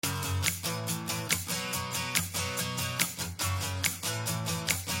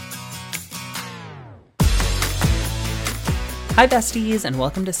Hi, besties, and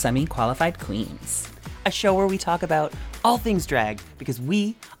welcome to Semi-Qualified Queens. A show where we talk about all things drag because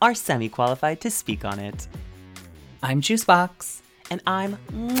we are semi-qualified to speak on it. I'm Juicebox. And I'm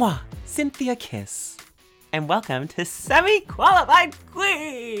Cynthia Kiss. And welcome to Semi-Qualified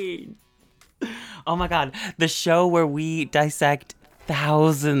Queen! Oh my god, the show where we dissect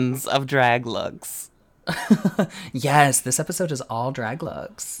thousands of drag looks. Yes, this episode is all drag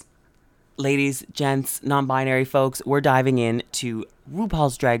looks. Ladies, gents, non-binary folks, we're diving into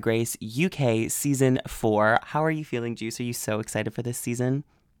RuPaul's Drag Race UK Season 4. How are you feeling, Juice? Are you so excited for this season?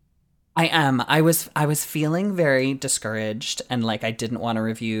 I am. I was feeling very discouraged and like I didn't want to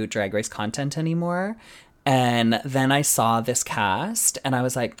review Drag Race content anymore. And then I saw this cast and I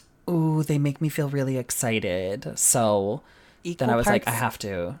was like, ooh, they make me feel really excited. So then I was like, I have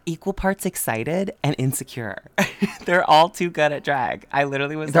to. Equal parts excited and insecure. They're all too good at drag. I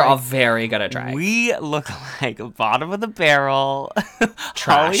literally was They're all very good at drag. We look like bottom of the barrel.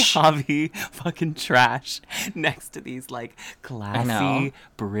 Trash. Holly Hobby fucking trash next to these like classy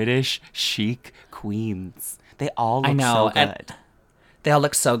British chic queens. They all look so good. And they all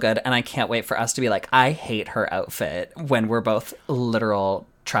look so good. And I can't wait for us to be like, I hate her outfit when we're both literal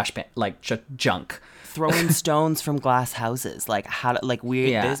trash, junk. Throwing stones from glass houses. Like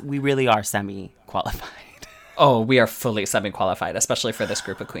we really are semi-qualified. Oh, we are fully semi-qualified, especially for this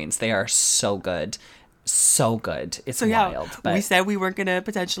group of queens. They are so good. So good. It's wild. But we said we weren't going to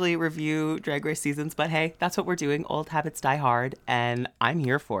potentially review Drag Race seasons, but hey, that's what we're doing. Old habits die hard, and I'm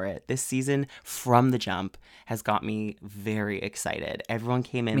here for it. This season, from the jump, has got me very excited. Everyone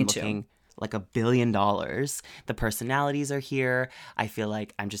came in looking like $1 billion. The personalities are here. I feel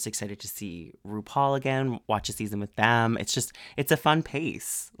like I'm just excited to see RuPaul again, watch a season with them. It's a fun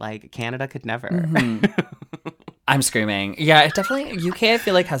pace. Like Canada could never. Mm-hmm. I'm screaming. Yeah, it definitely, UK I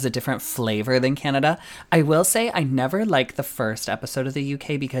feel like has a different flavor than Canada. I will say I never like the first episode of the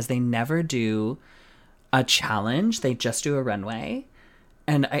UK because they never do a challenge. They just do a runway.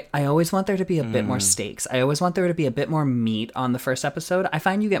 And I always want there to be a bit more stakes. I always want there to be a bit more meat on the first episode. I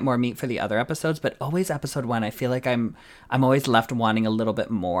find you get more meat for the other episodes, but always episode 1, I feel like I'm always left wanting a little bit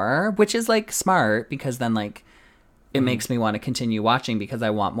more, which is like smart because then like it makes me want to continue watching because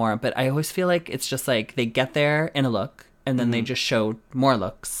I want more. But I always feel like it's just like they get there in a look and then they just show more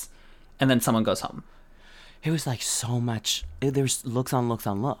looks and then someone goes home. It was like so much. There's looks on looks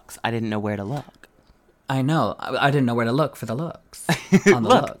on looks. I didn't know where to look. I know. I didn't know where to look for the looks. On the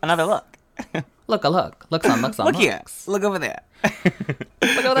look, looks. Another look. Look a look. Looks on looks on look looks. Here. Look over there.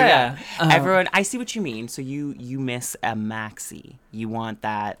 Look over there. Everyone, I see what you mean. So you miss a maxi. You want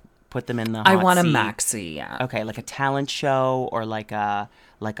that. Put them in the hot I want seat. a maxi, yeah. Okay, like a talent show or like a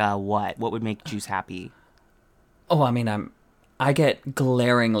what? What would make Juice happy? Oh, I mean, I get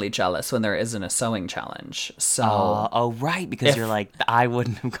glaringly jealous when there isn't a sewing challenge. So, right, because you're like, I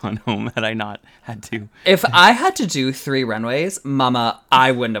wouldn't have gone home had I not had to. If I had to do 3 runways, mama,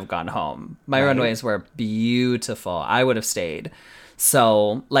 I wouldn't have gone home. My runways were beautiful. I would have stayed.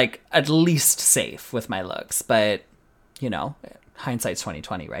 So, like, at least safe with my looks. But, you know, hindsight's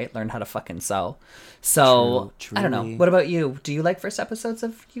 2020, right? Learn how to fucking sew. So, True, I don't know. What about you? Do you like first episodes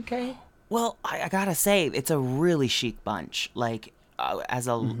of UK? Well, I gotta say, it's a really chic bunch. Like, as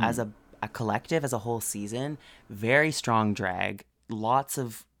a collective, as a whole season, very strong drag, lots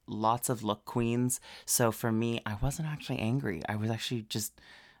of look queens. So for me, I wasn't actually angry. I was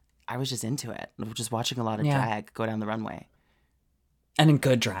just into it. Just watching a lot of drag go down the runway. And in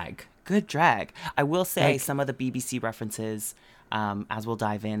good drag. Good drag. I will say some of the BBC references, as we'll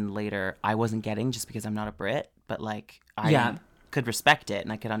dive in later, I wasn't getting just because I'm not a Brit, but like I could respect it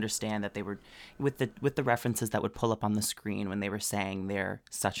and I could understand that they were with the references that would pull up on the screen when they were saying they're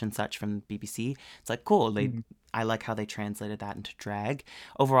such and such from BBC. It's like cool. I like how they translated that into drag.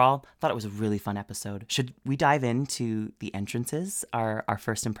 Overall, thought it was a really fun episode. Should we dive into the entrances? Our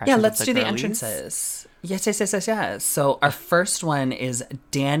first impressions. Yeah, let's do girlies? The entrances. Yes. So our first one is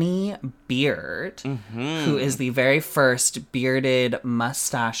Danny Beard, who is the very first bearded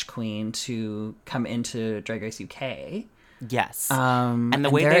mustache queen to come into Drag Race UK. Yes. And the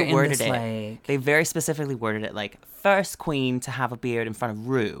way they worded it, they very specifically worded it like first queen to have a beard in front of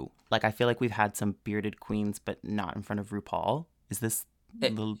Ru. Like I feel like we've had some bearded queens, but not in front of RuPaul. Is this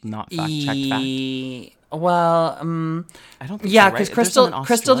not fact-checked fact? Well, I don't think yeah, so, because right?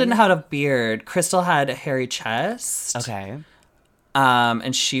 Crystal didn't have a beard. Crystal had a hairy chest. Okay.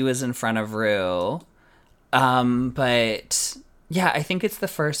 And she was in front of Ru. But yeah, I think it's the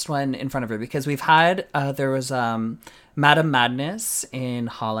first one in front of her because we've had there was Madame Madness in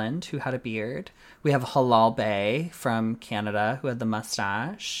Holland who had a beard. We have Halal Bay from Canada who had the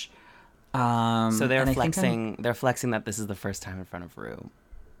mustache. So they're and flexing. They're flexing that this is the first time in front of Rue.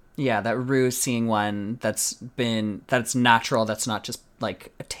 Yeah, that Rue's seeing one that's natural. That's not just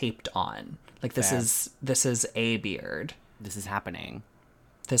like taped on. Like this is a beard. This is happening.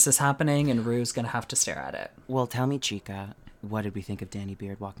 This is happening, and Rue's gonna have to stare at it. Well, tell me, Chica, what did we think of Danny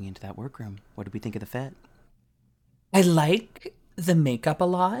Beard walking into that workroom? What did we think of the fit? I like the makeup a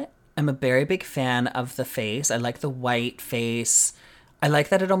lot. I'm a very big fan of the face. I like the white face. I like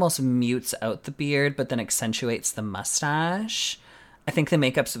that it almost mutes out the beard, but then accentuates the mustache. I think the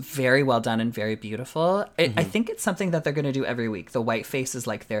makeup's very well done and very beautiful. I think it's something that they're going to do every week. The white face is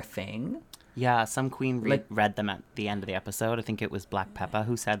like their thing. Yeah, some queen read them at the end of the episode. I think it was Black Peppa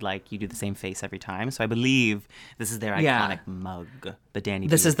who said, like, you do the same face every time. So I believe this is their iconic mug, the Danny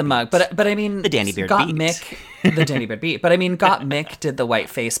Beard. This is the mug. But I mean, the Danny Beard Got beat. Mick, the Danny Beard beat. But I mean, Got Mick did the white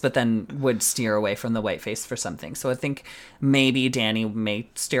face, but then would steer away from the white face for something. So I think maybe Danny may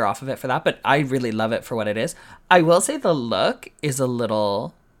steer off of it for that. But I really love it for what it is. I will say the look is a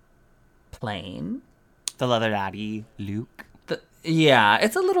little plain. The leather daddy Luke. Yeah,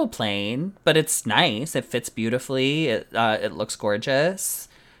 it's a little plain, but it's nice. It fits beautifully. It looks gorgeous,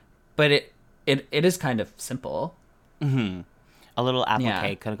 but it is kind of simple. Mm-hmm. A little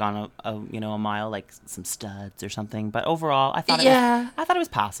applique could have gone a mile, like some studs or something. But overall, I thought it was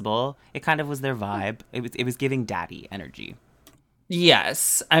passable. It kind of was their vibe. It was giving daddy energy.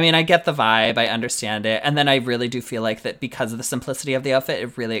 Yes, I mean I get the vibe. I understand it, and then I really do feel like that because of the simplicity of the outfit,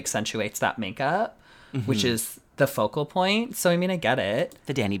 it really accentuates that makeup, which is the focal point. So I mean I get it.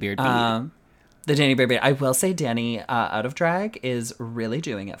 The Danny Beard beat. The Danny Beard beat. I will say Danny out of drag is really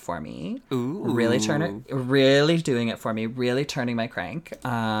doing it for me. Ooh. Really doing it for me. Really turning my crank.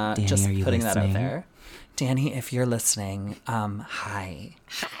 Danny, just are you putting listening? that out there. Danny, if you're listening, hi.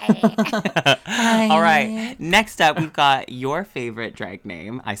 Hi. All right. Next up, we've got your favorite drag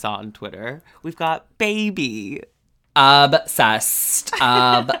name I saw on Twitter. We've got Baby. Obsessed.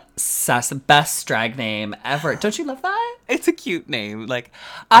 Best drag name ever. Don't you love that? It's a cute name. Like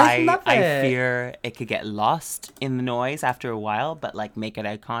I love it. I fear it could get lost in the noise after a while, but like make it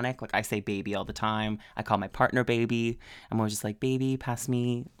iconic. Like I say baby all the time. I call my partner baby. I'm always just like, baby, pass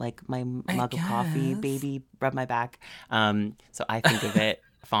me like my mug of coffee, baby, rub my back. So I think of it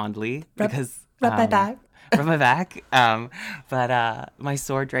fondly because rub my back. Rub my back. But my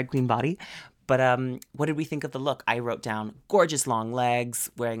sore drag queen body. But what did we think of the look? I wrote down gorgeous long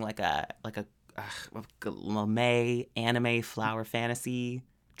legs, wearing like a lame anime flower fantasy.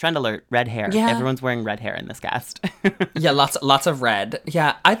 Trend alert, red hair. Yeah. Everyone's wearing red hair in this cast. Yeah, lots of red.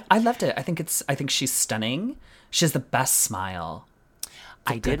 Yeah, I loved it. I think she's stunning. She has the best smile.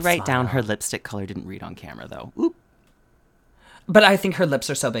 I did write down her lipstick color didn't read on camera though. Oop. But I think her lips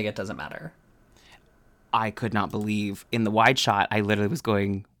are so big it doesn't matter. I could not believe in the wide shot. I literally was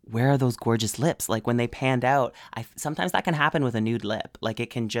going, where are those gorgeous lips? Like when they panned out, sometimes that can happen with a nude lip. Like it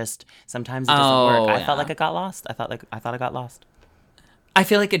can just, sometimes it doesn't work. I felt like it got lost. I thought I got lost. I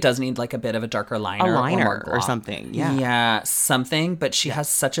feel like it does need like a bit of a darker liner. A liner or something. Yeah. Yeah, something. But she has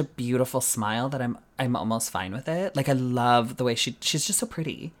such a beautiful smile that I'm almost fine with it. Like I love the way she's just so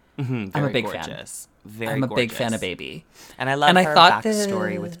pretty. Mm-hmm, I'm a big gorgeous. fan. I'm a big fan of Baby. And I love her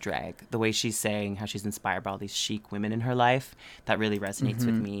backstory with drag. The way she's saying how she's inspired by all these chic women in her life. That really resonates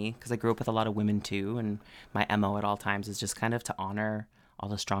with me because I grew up with a lot of women too. And my MO at all times is just kind of to honor all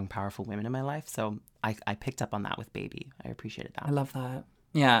the strong, powerful women in my life. So I picked up on that with Baby. I appreciated that. I love that.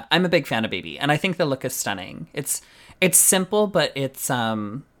 Yeah, I'm a big fan of Baby. And I think the look is stunning. It's simple, but it's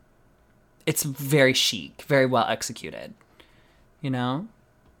very chic, very well executed. You know?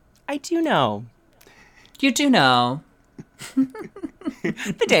 I do know. You do know.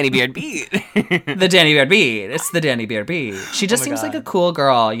 The Danny Beard beat. The Danny Beard beat. It's the Danny Beard beat. She just seems like a cool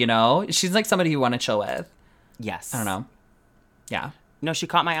girl, you know? She's like somebody you want to chill with. Yes. I don't know. Yeah. No, she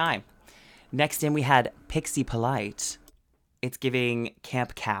caught my eye. Next in, we had Pixie Polite. It's giving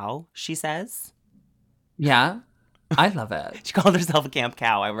Camp Cow, she says. Yeah. I love it. She called herself a Camp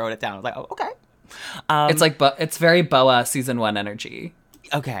Cow. I wrote it down. I was like, oh, okay. It's like, it's very Boa season 1 energy.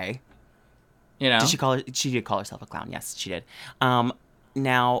 Okay. You know? She did call herself a clown. Yes, she did.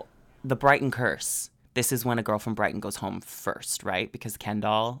 Now, the Brighton curse. This is when a girl from Brighton goes home first, right? Because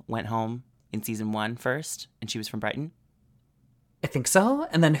Kendall went home in season 1 first, and she was from Brighton. I think so.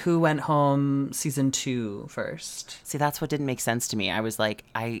 And then who went home season 2 first? See, that's what didn't make sense to me. I was like,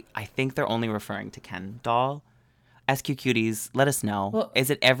 I think they're only referring to Kendall. SQ Cuties, let us know. Well,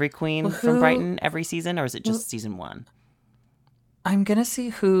 is it every queen from Brighton every season, or is it just season 1? I'm going to see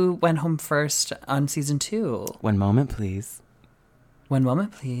who went home first on season 2. One moment, please. One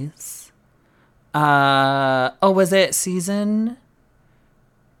moment, please. Was it season...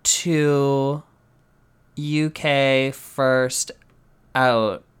 to UK first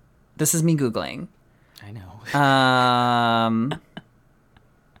out. This is me Googling. I know.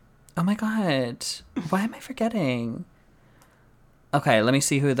 Oh my god. Why am I forgetting? Okay, let me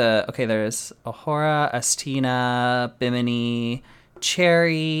see who there's Ahura, Estina, Bimini,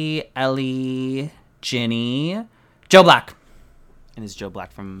 Cherry, Ellie, Ginny, Joe Black. And is Joe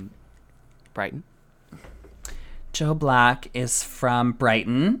Black from Brighton? Joe Black is from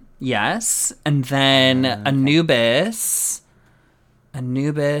Brighton, yes. And then Anubis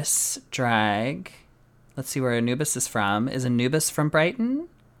drag. Let's see where Anubis is from. Is Anubis from Brighton?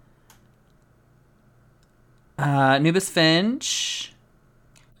 Anubis Finch.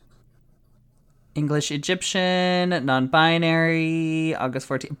 English Egyptian, non-binary, August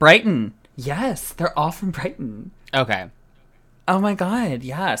 14th. Brighton. Yes, they're all from Brighton. Okay. Oh my god,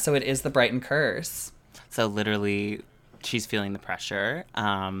 yeah. So it is the Brighton curse. So literally, she's feeling the pressure.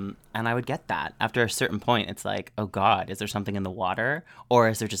 And I would get that. After a certain point, it's like, oh God, is there something in the water? Or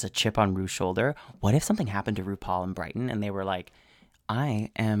is there just a chip on Ru's shoulder? What if something happened to RuPaul in Brighton and they were like, I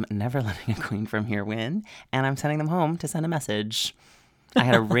am never letting a queen from here win, and I'm sending them home to send a message. I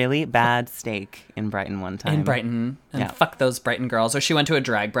had a really bad steak in Brighton one time. In Brighton. And fuck those Brighton girls. Or she went to a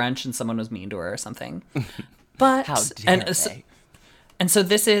drag brunch and someone was mean to her or something. But how dare they? And so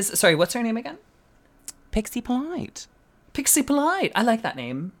this is, sorry, what's her name again? Pixie Polite. Pixie Polite. I like that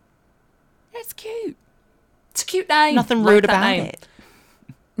name. It's cute. It's a cute name. Nothing rude about it.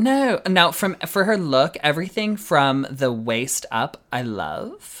 No. Now, for her look, everything from the waist up, I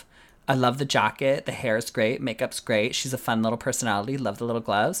love. I love the jacket. The hair's great. Makeup's great. She's a fun little personality. Love the little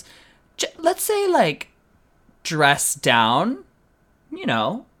gloves. Let's say, like, dress down. You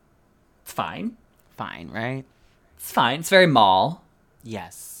know, it's fine. Fine, right? It's fine. It's very mall.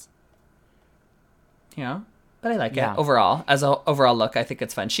 Yes. You know? But I like it. Overall. As an overall look, I think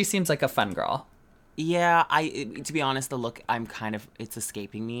it's fun. She seems like a fun girl. Yeah, to be honest, the look, it's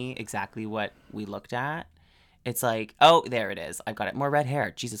escaping me exactly what we looked at. It's like, oh, there it is. I've got it. More red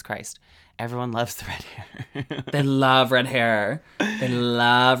hair. Jesus Christ. Everyone loves the red hair. They love red hair. They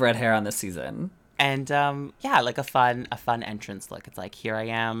love red hair on this season. And like a fun entrance look. It's like, here I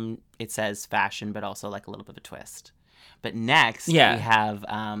am. It says fashion, but also like a little bit of a twist. But next, we have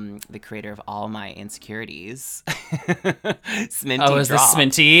the creator of all my insecurities, Sminty. Oh, is this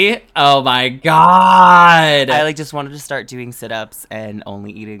Sminty? Oh my god! I just wanted to start doing sit-ups and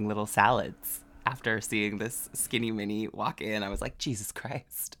only eating little salads. After seeing this skinny mini walk in, I was like, Jesus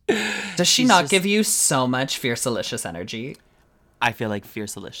Christ. Does she not give you so much Fierce-alicious energy? I feel like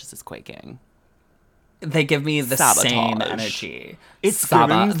Fierce-alicious is quaking. They give me the same energy. It's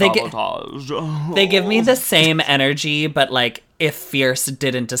sabotage. They give me the same energy, but like if Fierce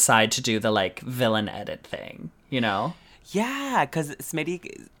didn't decide to do the like villain edit thing, you know? Yeah, because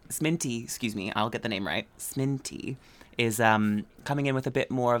Sminty, excuse me, I'll get the name right. Sminty is coming in with a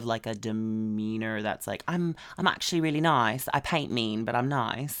bit more of like a demeanor that's like, I'm actually really nice. I paint mean, but I'm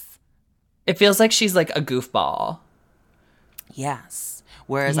nice. It feels like she's like a goofball. Yes.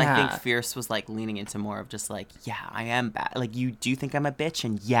 Whereas I think Fierce was like leaning into more of just like, yeah, I am bad. Like, you do think I'm a bitch,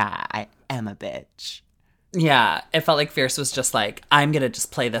 and yeah, I am a bitch. Yeah, it felt like Fierce was just like, I'm gonna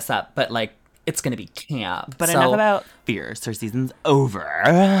just play this up, but like it's gonna be camp. But enough about Fierce. Her season's over.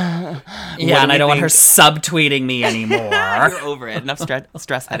 Yeah, and I don't want her subtweeting me anymore. You're over it. Enough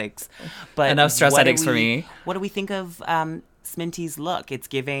stress headaches. But enough stress headaches for me. What do we think of Sminty's look? It's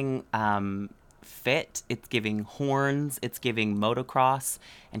giving fit, it's giving horns, it's giving motocross,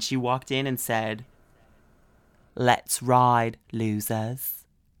 and she walked in and said, "Let's ride, losers."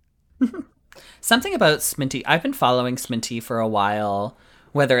 Something about Sminty. I've been following Sminty for a while,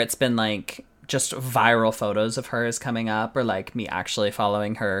 whether it's been like just viral photos of hers coming up or like me actually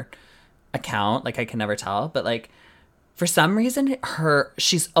following her account. Like I can never tell, but like for some reason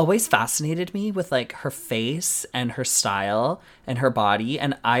she's always fascinated me with like her face and her style and her body,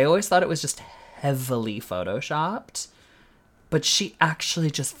 and I always thought it was just heavily photoshopped, but she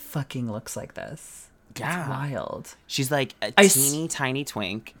actually just fucking looks like this. Yeah. It's wild. She's like a teeny tiny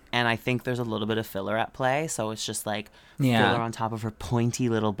twink, and I think there's a little bit of filler at play, so it's just like filler on top of her pointy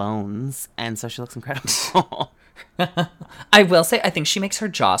little bones, and so she looks incredible. I will say, I think she makes her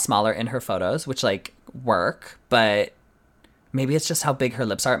jaw smaller in her photos, which like work, but maybe it's just how big her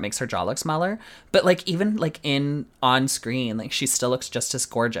lips are. It makes her jaw look smaller. But like even like on screen, like she still looks just as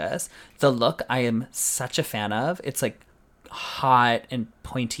gorgeous. The look I am such a fan of. It's like hot and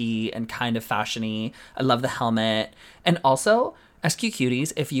pointy and kind of fashiony. I love the helmet. And also, SQ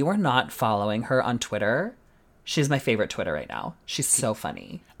Cuties, if you are not following her on Twitter, she's my favorite Twitter right now. She's so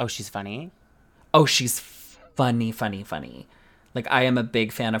funny. Oh, she's funny? Oh, she's funny. Like, I am a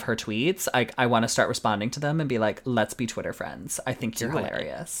big fan of her tweets. I want to start responding to them and be like, let's be Twitter friends. I think you're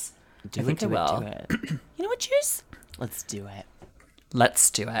hilarious. I think I will. Do it. You know what, Juice? Let's do it. Let's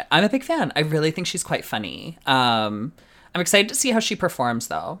do it. I'm a big fan. I really think she's quite funny. I'm excited to see how she performs,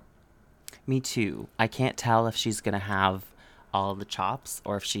 though. Me too. I can't tell if she's going to have all the chops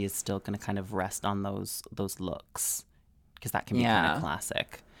or if she is still going to kind of rest on those looks. Because that can be kind of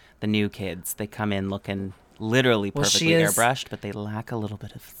classic. The new kids, they come in looking literally perfectly airbrushed, but they lack a little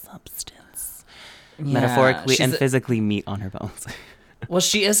bit of substance. Yeah, metaphorically and physically meat on her bones. Well,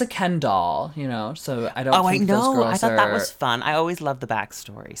 she is a Ken doll, you know, so I don't think those girls I thought that was fun. I always loved the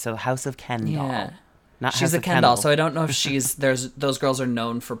backstory. So House of Ken doll. Not she's House a of Ken doll, so I don't know if those girls are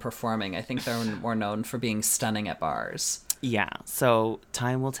known for performing. I think they're more known for being stunning at bars. Yeah, so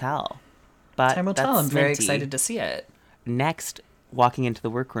time will tell. But time will tell. I'm very excited to see it. Next, walking into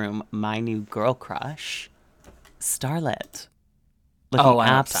the workroom, my new girl crush, Starlet. Looking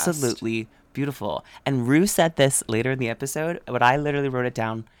absolutely beautiful. And Rue said this later in the episode, but I literally wrote it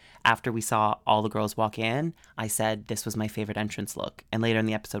down after we saw all the girls walk in. I said this was my favorite entrance look. And later in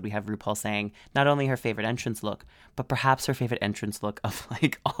the episode, we have RuPaul saying not only her favorite entrance look, but perhaps her favorite entrance look of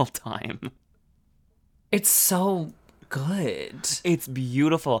like all time. It's so good. It's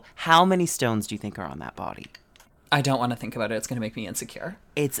beautiful. How many stones do you think are on that body? I don't want to think about it. It's going to make me insecure.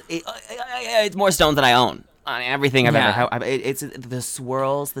 It's more stones than I own. On everything I've ever had. It's the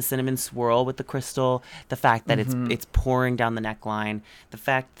swirls, the cinnamon swirl with the crystal, the fact that it's pouring down the neckline, the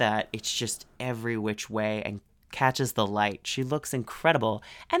fact that it's just every which way and catches the light. She looks incredible.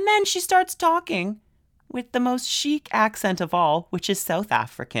 And then she starts talking with the most chic accent of all, which is South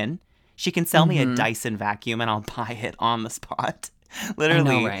African. She can sell me a Dyson vacuum and I'll buy it on the spot.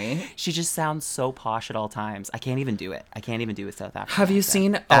 Literally, I know, right? She just sounds so posh at all times. I can't even do it. I can't even do a South African. Have you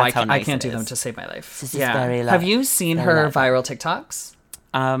seen? I can't do them to save my life. Have you seen her viral TikToks?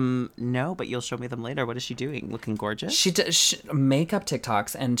 No, but you'll show me them later. What is she doing? Looking gorgeous? She does makeup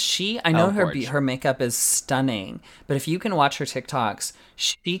TikToks, and I know her makeup is stunning. But if you can watch her TikToks,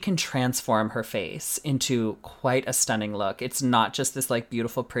 she can transform her face into quite a stunning look. It's not just this like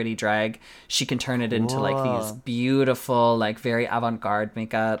beautiful, pretty drag. She can turn it into like these beautiful, like very avant-garde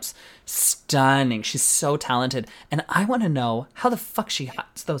makeups. Stunning. She's so talented, and I want to know how the fuck she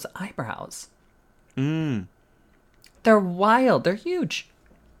has those eyebrows. They're wild. They're huge.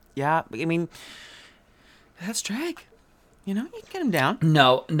 Yeah, I mean, that's drag. You know, you can get them down.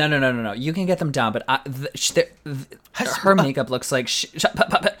 No. You can get them down, but her makeup looks like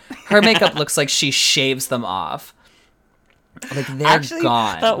her makeup looks like she shaves them off. Like they're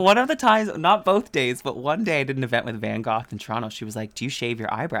gone. One of the times, not both days, but one day I did an event with Van Gogh in Toronto. She was like, "Do you shave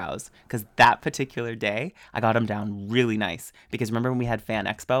your eyebrows?" Because that particular day, I got them down really nice. Because remember when we had Fan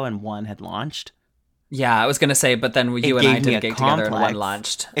Expo and one had launched? Yeah, I was going to say, but then you and I did a gig together and one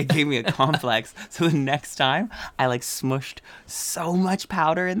launched. It gave me a complex. So the next time, I like smushed so much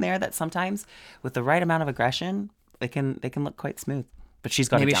powder in there that sometimes with the right amount of aggression, they can look quite smooth. But she's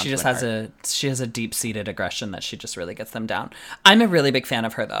got maybe she just has a deep-seated aggression that she just really gets them down. I'm a really big fan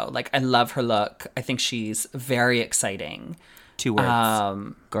of her though. Like I love her look. I think she's very exciting. 2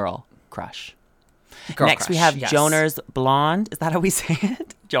 words. Girl crush. Next we have Johners Blonde. Is that how we say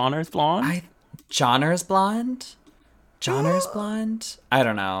it? Johners Blonde? Johners Blonde? Johners Blonde? I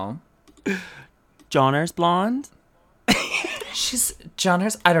don't know. Johners Blonde? She's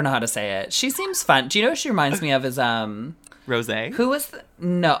Johners. I don't know how to say it. She seems fun. Do you know what she reminds me of is Rosé? Who was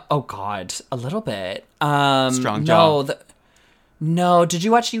no, oh god, a little bit. Strong Jaw. No, did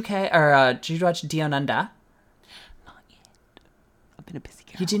you watch UK or did you watch Dion Under? Not yet. I've been a busy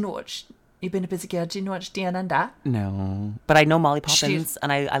girl. You've been a busy girl. Didn't watch Dion Under? No. But I know Molly Poppins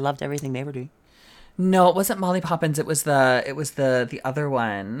and I loved everything they were doing. No, it wasn't Molly Poppins. It was the other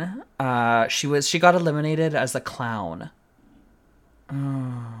one. She got eliminated as a clown.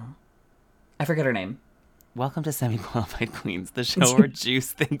 I forget her name. Welcome to Semi-Qualified Queens, the show where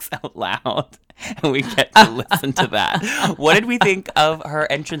Juice thinks out loud, and we get to listen to that. What did we think of her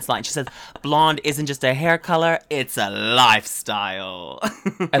entrance line? She says, "Blonde isn't just a hair color; it's a lifestyle."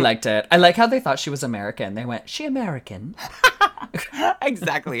 I liked it. I like how they thought she was American. They went, "She American."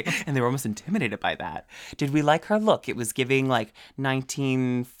 Exactly. And they were almost intimidated by that. Did we like her look? It was giving like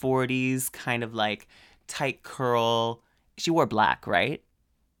 1940s kind of like tight curl. She wore black, right?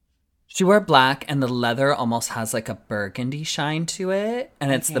 She wore black, and the leather almost has like a burgundy shine to it.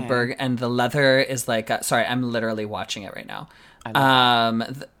 And it's and the leather is like, sorry, I'm literally watching it right now.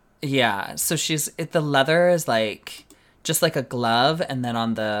 Yeah. So the leather is like, just like a glove. And then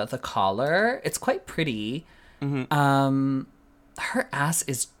on the collar, it's quite pretty. Mm-hmm. Her ass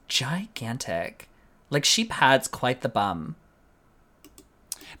is gigantic. Like she pads quite the bum.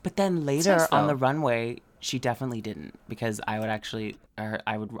 But then later on the runway, she definitely didn't, because I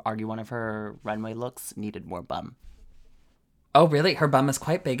would argue one of her runway looks needed more bum. Oh, really? Her bum is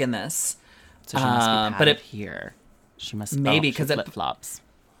quite big in this. So she must be padded here. She must maybe because flip flops.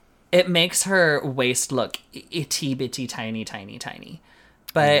 It makes her waist look itty bitty, tiny, tiny, tiny.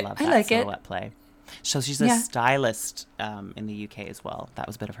 But I like silhouette play. So she's a stylist in the UK as well. That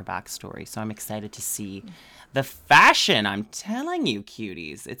was a bit of her backstory. So I'm excited to see the fashion. I'm telling you,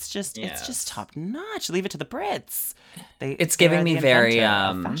 cuties, it's just top notch. Leave it to the Brits. It's giving me very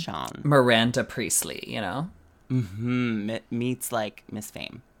Miranda Priestley, you know. Mm-hmm. Meets like Miss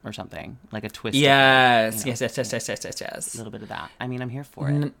Fame or something, like a twist. Yes, yes. A little bit of that. I mean, I'm here for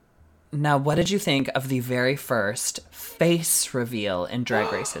it. Now, what did you think of the very first face reveal in Drag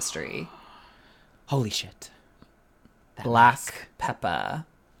Race history? Holy shit. Black Peppa.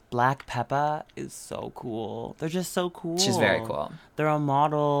 Black Peppa is so cool. They're just so cool. She's very cool. They're a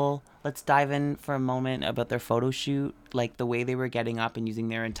model. Let's dive in for a moment about their photo shoot. Like the way they were getting up and using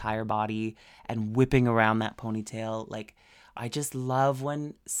their entire body and whipping around that ponytail. Like, I just love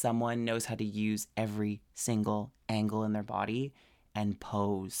when someone knows how to use every single angle in their body and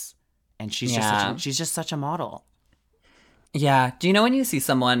pose. And she's just such a model. Yeah. Do you know when you see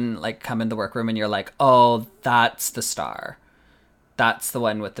someone like come in the workroom and you're like, oh, that's the star. That's the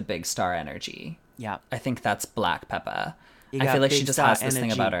one with the big star energy. Yeah. I think that's Black Peppa. I feel like she just has this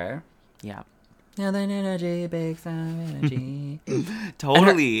thing about her. Yeah. Northern energy, big star energy.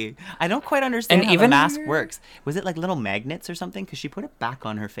 Totally. I don't quite understand how the mask works. Was it like little magnets or something? Because she put it back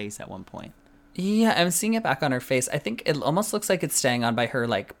on her face at one point. Yeah, I'm seeing it back on her face. I think it almost looks like it's staying on by her,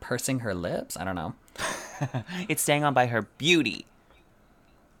 like, pursing her lips. I don't know. It's staying on by her beauty.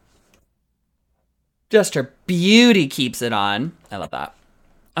 Just her beauty keeps it on. I love that.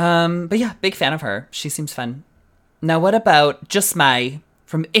 But yeah, big fan of her. She seems fun. Now, what about Just May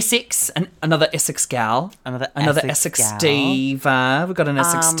from Essex? Another Essex gal. Another Essex diva. We've got an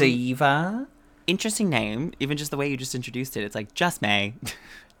Essex diva. Interesting name. Even just the way you just introduced it. It's like, Just May.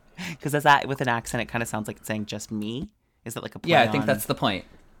 Because that with an accent, it kind of sounds like it's saying just me. Is that like a play I think that's the point.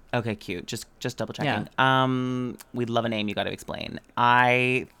 Okay, cute. Just double checking. Yeah. We'd love a name. You got to explain.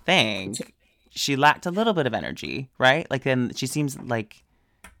 I think she lacked a little bit of energy, right? Like, then she seems like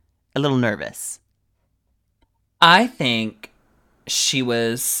a little nervous. I think she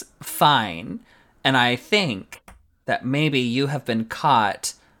was fine, and I think that maybe you have been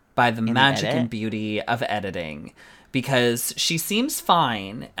caught by the magic and beauty of editing. Because she seems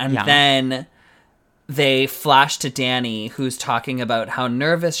fine, and then they flash to Danny, who's talking about how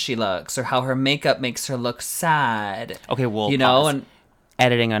nervous she looks or how her makeup makes her look sad. Okay, well, you know, and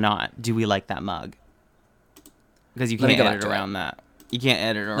editing or not, do we like that mug? Because you can't edit around that. You can't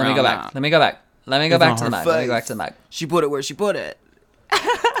edit around that. Let me go back. Let me go back. Let me go back to the mug. Let me go back to the mug. She put it where she put it.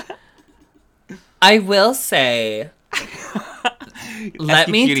 I will say...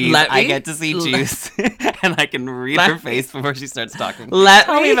 I get to see Juice, and I can read her face before she starts talking.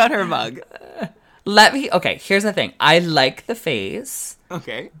 Tell me about her mug. Okay, here's the thing. I like the face.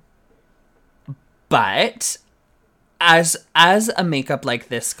 Okay. But as a makeup like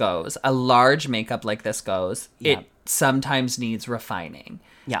this goes, a large makeup like this goes, it sometimes needs refining.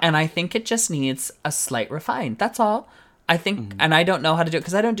 Yeah. And I think it just needs a slight refine. That's all. I think, and I don't know how to do it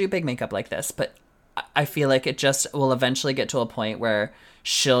because I don't do big makeup like this, but I feel like it just will eventually get to a point where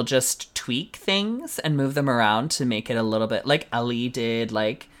she'll just tweak things and move them around to make it a little bit like Ellie did,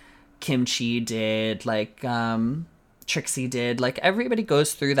 like Kimchi did, like Trixie did. Like everybody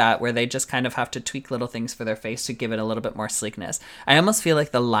goes through that where they just kind of have to tweak little things for their face to give it a little bit more sleekness. I almost feel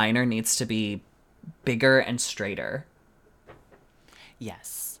like the liner needs to be bigger and straighter.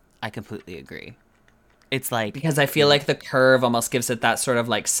 Yes, I completely agree. It's like... Because I feel like the curve almost gives it that sort of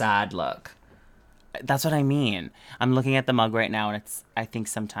like sad look. That's what I mean. I'm looking at the mug right now, and it's, I think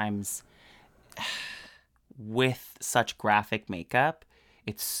sometimes with such graphic makeup,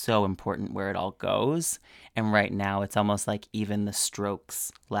 it's so important where it all goes. And right now, it's almost like even the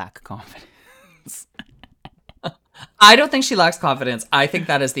strokes lack confidence. I don't think she lacks confidence. I think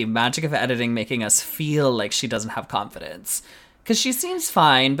that is the magic of editing, making us feel like she doesn't have confidence. Because she seems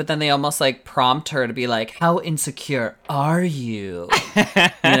fine, but then they almost like prompt her to be like, how insecure are you?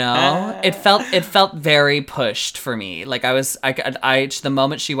 You know? It felt very pushed for me. Like the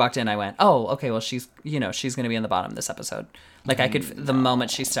moment she walked in, I went, oh, okay, well, she's going to be in the bottom this episode. Like the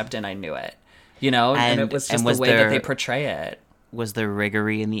moment she stepped in, I knew it, you know? And it was just the way that they portray it. Was there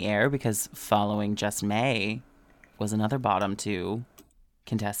riggery in the air? Because following Just May was another bottom two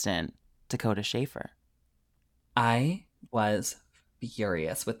contestant, Dakota Schaefer. I was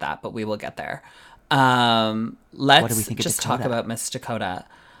furious with that, but we will get there. Let's just talk about Miss Dakota.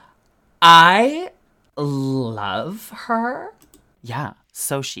 I love her. Yeah,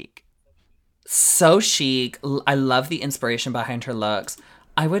 so chic. So chic. I love the inspiration behind her looks.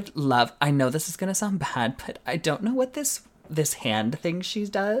 I know this is going to sound bad, but I don't know what this hand thing she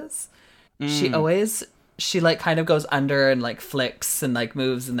does. She like kind of goes under and like flicks and like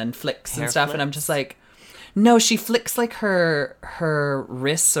moves and then flicks Hair and stuff. flicks? And I'm just like, no, she flicks like her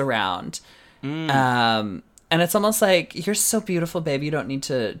wrists around. And it's almost like, you're so beautiful, babe. You don't need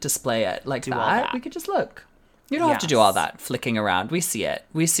to display it like that. We could just look. You don't have to do all that flicking around. We see it.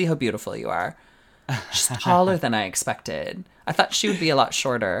 We see how beautiful you are. She's taller than I expected. I thought she would be a lot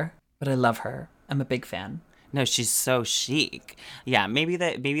shorter, but I love her. I'm a big fan. No, she's so chic. Yeah, maybe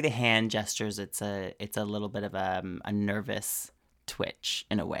the hand gestures. It's a little bit of a nervous twitch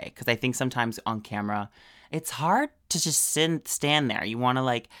in a way, because I think sometimes on camera, it's hard to just stand there. You want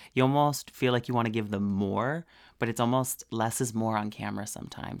to you almost feel like you want to give them more, but it's almost less is more on camera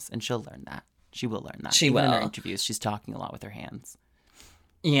sometimes. And she'll learn that. She will learn that. She will. In her interviews, she's talking a lot with her hands.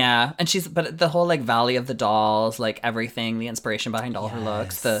 Yeah, and but the whole like Valley of the Dolls, like everything, the inspiration behind all her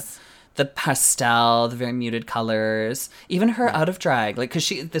looks, the pastel, the very muted colors, even her out of drag, like because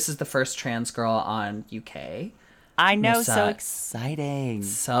this is the first trans girl on UK. I know, so exciting.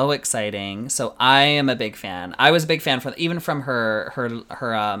 So exciting. So I am a big fan. I was a big fan even from her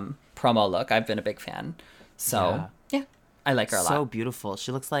promo look. I've been a big fan. So yeah I like her a lot. So beautiful.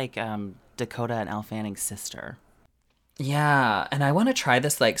 She looks like Dakota and Elle Fanning's sister. Yeah, and I want to try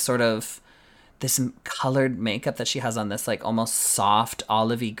this like sort of this colored makeup that she has on, this like almost soft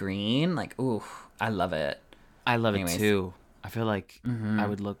olivey green. Like, ooh, I love it. I love it too. I feel like I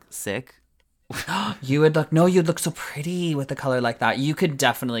would look sick. You'd look so pretty with a color like that. You could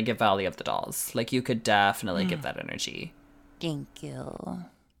definitely give Valley of the Dolls. Like, you could definitely give that energy. Thank you.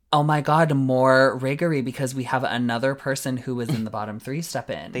 Oh my God, more riggery, because we have another person who was in the bottom three step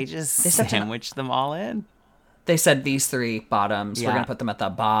in. They sandwiched them all in. They said these three bottoms. Yeah. We're going to put them at the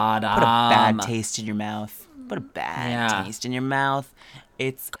bottom. Put a bad taste in your mouth. Put a bad taste in your mouth.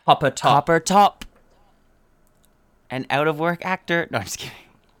 It's Copper Top. An out-of-work actor. No, I'm just kidding.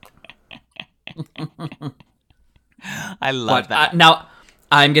 I love that. Now,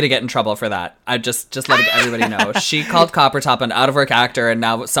 I'm going to get in trouble for that. I just letting everybody know. She called Copper Top an out-of-work actor, and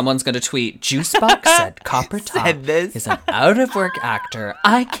now someone's going to tweet, Juicebox said Copper Top is an out-of-work actor.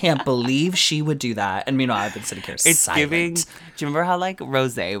 I can't believe she would do that. And meanwhile, I've been sitting here silent. Giving, do you remember how like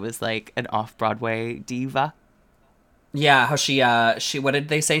Rosé was like an off-Broadway diva? Yeah, how she what did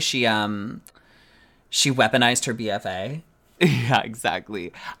they say? She weaponized her BFA. Yeah,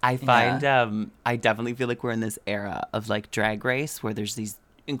 exactly. I find I definitely feel like we're in this era of like Drag Race where there's these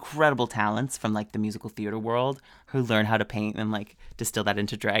incredible talents from like the musical theater world who learn how to paint and like distill that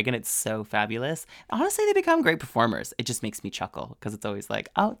into drag, and it's so fabulous. Honestly, they become great performers. It just makes me chuckle because it's always like,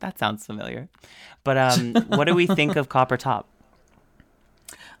 oh, that sounds familiar. But what do we think of Copper Top?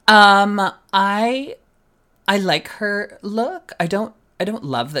 I like her look. I don't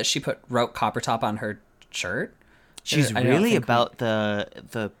love that she wrote Copper Top on her shirt. She's really about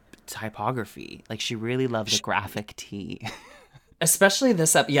the typography. Like, she really loves the graphic tee. Especially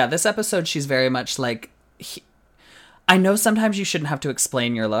this episode, she's very much like... I know sometimes you shouldn't have to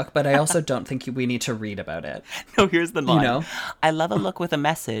explain your look, but I also don't think we need to read about it. No, here's the line. You know? I love a look with a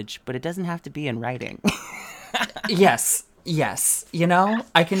message, but it doesn't have to be in writing. Yes. You know?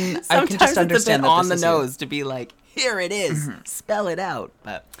 I can just understand it's a bit that on the nose to be like, here it is. Spell it out.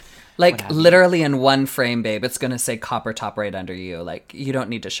 But... like, literally in one frame, babe, it's going to say Copper Top right under you. Like, you don't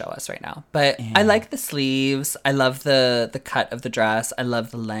need to show us right now. But I like the sleeves. I love the cut of the dress. I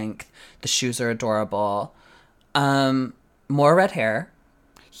love the length. The shoes are adorable. More red hair.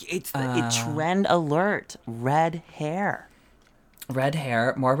 It's trend alert. Red hair. Red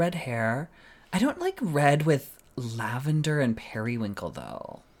hair. More red hair. I don't like red with lavender and periwinkle,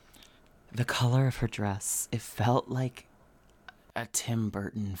 though. The color of her dress, it felt like a Tim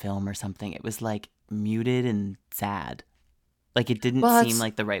Burton film or something. It was like muted and sad. Like, it didn't seem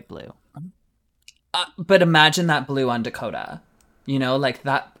like the right blue. But imagine that blue on Dakota. You know, like,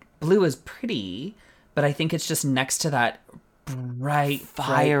 that blue is pretty, but I think it's just next to that bright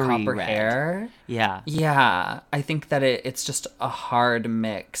fiery copper red hair. Yeah, I think that it's just a hard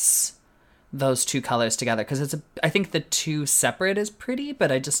mix, those two colors together, because I think the two separate is pretty, but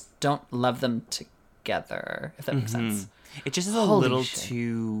I just don't love them together, if that makes sense. It just is a little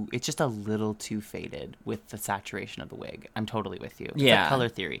too. It's just a little too faded with the saturation of the wig. I'm totally with you. It's like color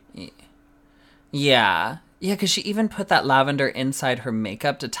theory. Yeah, because she even put that lavender inside her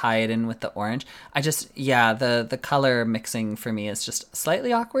makeup to tie it in with the orange. The color mixing for me is just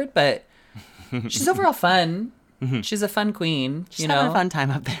slightly awkward, but she's overall fun. She's a fun queen. She's having a fun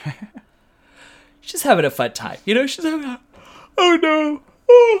time up there. she's having a fun time. You know, she's having a, oh no.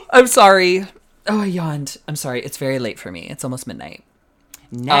 Oh, I'm sorry. Oh, I yawned. I'm sorry. It's very late for me. It's almost midnight.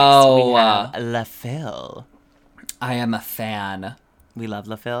 Next, we have LaPhil. I am a fan. We love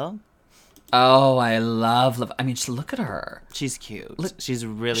LaPhil. Oh, I love. I mean, just look at her. She's cute. She's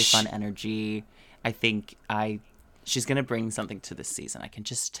really fun energy. I think she's gonna bring something to this season. I can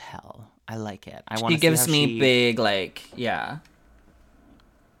just tell. I like it. She gives me big, like, yeah.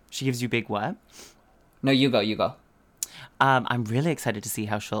 She gives you big what? No, you go. I'm really excited to see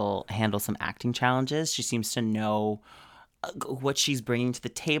how she'll handle some acting challenges. She seems to know what she's bringing to the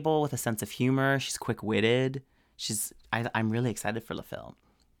table with a sense of humor. She's quick-witted. I'm really excited for LaPhil.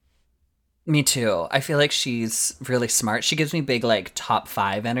 Me too. I feel like she's really smart. She gives me big, like, top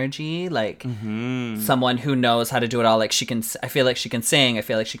 5 energy. Like, someone who knows how to do it all. Like, I feel like she can sing. I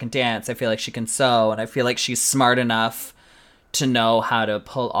feel like she can dance. I feel like she can sew. And I feel like she's smart enough to know how to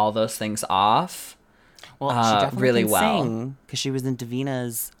pull all those things off. Well, she definitely really can sing because she was in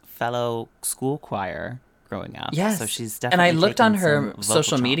Davina's fellow school choir growing up. Yes, so she's definitely. And I looked on her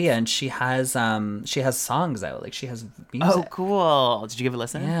social media, and she has songs out. Like, she has music. Oh, cool! Did you give it a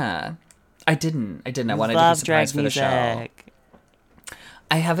listen? Yeah, I didn't. I wanted to be surprised for the show.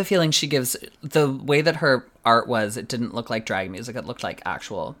 I have a feeling she gives the way that her art was. It didn't look like drag music. It looked like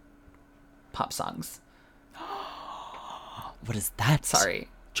actual pop songs. What is that? Sorry.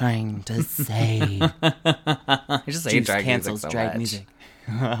 Trying to say. I just say Juice drag cancels music so drag much. music.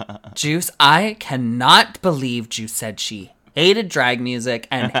 Juice, I cannot believe Juice said she hated drag music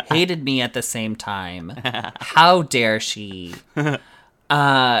and hated me at the same time. How dare she?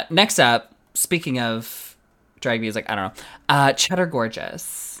 Next up, speaking of drag music, I don't know. Cheddar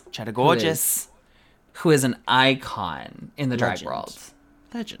Gorgeous. Cheddar Gorgeous. Who is an icon in the drag world.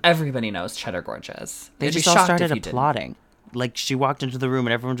 Legend. Everybody knows Cheddar Gorgeous. They just all started applauding. Like, she walked into the room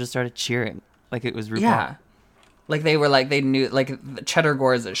and everyone just started cheering. Like it was RuPaul. Yeah. Like, they were like, they knew, like, Cheddar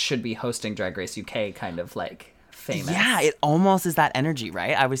Gorgeous should be hosting Drag Race UK, kind of, like, famous. Yeah, it almost is that energy,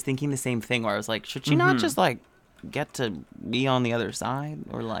 right? I was thinking the same thing where I was like, should she not just, like, get to be on the other side?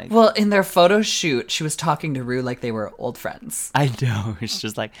 Or, like... Well, in their photo shoot, she was talking to Ru like they were old friends. I know. It's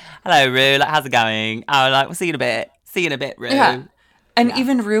just like, hello, Ru, like, how's it going? Oh, like, we'll see you in a bit. See you in a bit, Ru. Yeah. And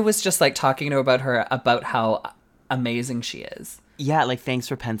even Ru was just, like, talking to her about how amazing she is. Yeah, like, thanks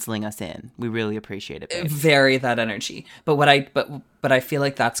for penciling us in. We really appreciate it, babe. Very that energy. But I feel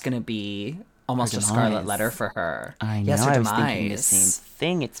like that's going to be almost a scarlet letter for her. I know. I was thinking the same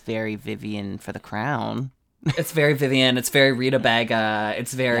thing. It's very Vivienne for the crown. It's very Vivienne. It's very Rita Baga.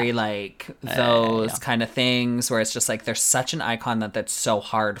 It's very like those kind of things where it's just like they're such an icon that's so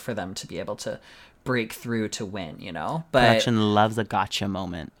hard for them to be able to break through to win, you know? But production loves a gotcha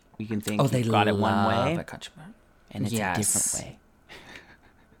moment. You can think they got it one way, a gotcha moment. And it's a different way.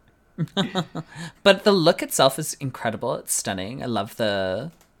 But the look itself is incredible. It's stunning. I love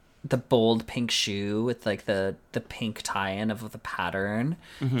the bold pink shoe with like the pink tie-in of the pattern.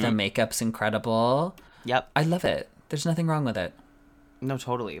 The makeup's incredible. Yep. I love it. There's nothing wrong with it. No,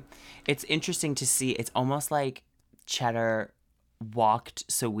 totally. It's interesting to see. It's almost like Cheddar walked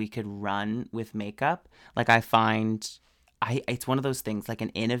so we could run with makeup. Like, I find it's one of those things, like, an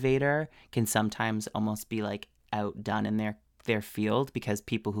innovator can sometimes almost be like outdone in their field because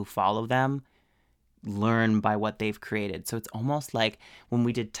people who follow them learn by what they've created. So it's almost like when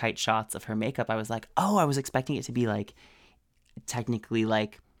we did tight shots of her makeup, I was like, oh, I was expecting it to be like technically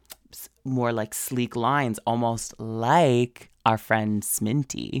like more like sleek lines, almost like our friend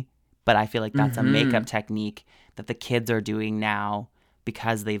Sminty. But I feel like that's a makeup technique that the kids are doing now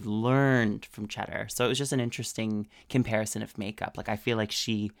because they've learned from Cheddar. So it was just an interesting comparison of makeup. Like, I feel like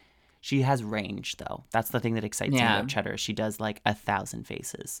she has range, though. That's the thing that excites me about Cheddar. She does like 1,000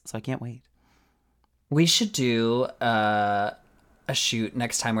 faces. So I can't wait. We should do a shoot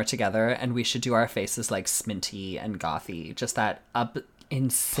next time we're together, and we should do our faces like Sminty and Gothy. Just that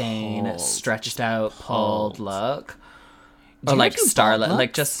insane, stretched out, pulled look. Or like Starlet.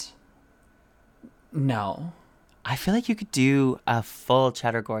 Like, just... No. I feel like you could do a full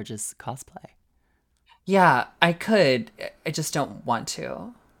Cheddar Gorgeous cosplay. Yeah, I could. I just don't want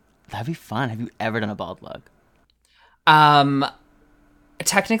to. That'd be fun. Have you ever done a bald look?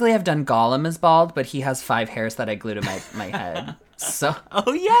 Technically I've done Gollum as bald, but he has 5 hairs that I glue to my head. So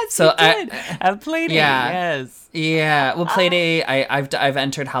oh yes, so you did. At Playday, yes. Yeah. Well, Playday, I've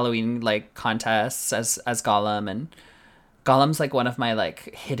entered Halloween like contests as Gollum, and Gollum's like one of my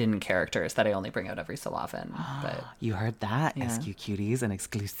like hidden characters that I only bring out every so often. But you heard that, SQ Cuties, an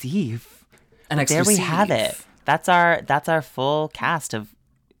exclusive. There we have it. That's our full cast of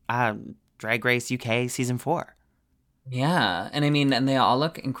Drag Race UK season 4. Yeah, and I mean, and they all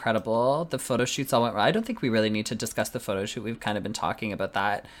look incredible. The photo shoots all went well. I don't think we really need to discuss the photo shoot. We've kind of been talking about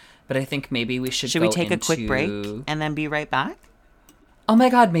that, but I think maybe we should Should we go take a quick break into. and then be right back? Oh my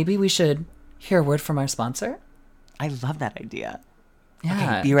God, maybe we should hear a word from our sponsor. I love that idea. Yeah.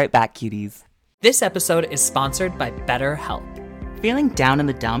 Okay, be right back, cuties. This episode is sponsored by BetterHelp. Feeling down in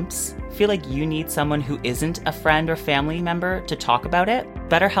the dumps? Feel like you need someone who isn't a friend or family member to talk about it?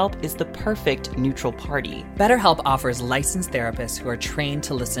 BetterHelp is the perfect neutral party. BetterHelp offers licensed therapists who are trained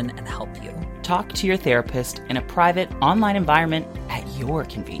to listen and help you. Talk to your therapist in a private, online environment at your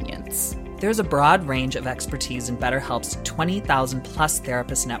convenience. There's a broad range of expertise in BetterHelp's 20,000 plus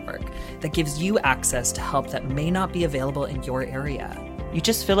therapist network that gives you access to help that may not be available in your area. You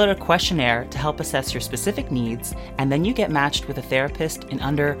just fill out a questionnaire to help assess your specific needs, and then you get matched with a therapist in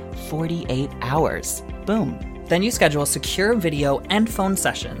under 48 hours. Boom. Then you schedule secure video and phone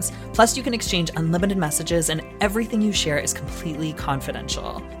sessions. Plus, you can exchange unlimited messages, and everything you share is completely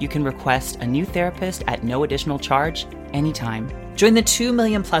confidential. You can request a new therapist at no additional charge anytime. Join the 2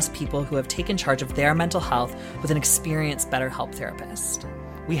 million plus people who have taken charge of their mental health with an experienced BetterHelp therapist.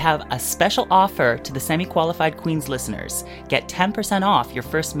 We have a special offer to the semi-qualified Queens listeners. Get 10% off your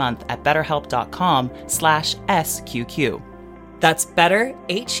first month at betterhelp.com/SQQ. That's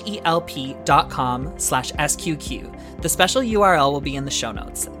betterhelp.com/SQQ. The special URL will be in the show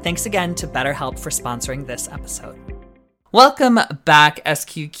notes. Thanks again to BetterHelp for sponsoring this episode. Welcome back,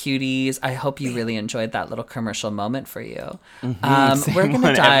 SQ Cuties. I hope you really enjoyed that little commercial moment for you. We're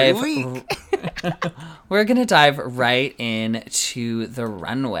gonna dive. We're gonna dive right into the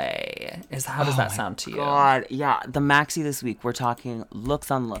runway. How does that sound to you? God, yeah. The maxi this week, we're talking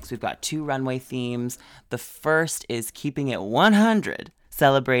looks on looks. We've got 2 runway themes. The first is Keeping It 100,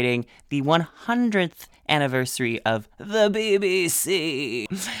 celebrating the 100th anniversary of the BBC.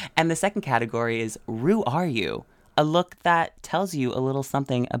 And the second category is Rue Are You? A look that tells you a little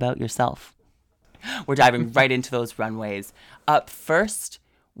something about yourself. We're diving right into those runways. Up first,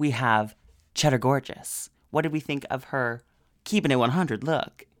 we have Cheddar Gorgeous. What did we think of her Keeping It 100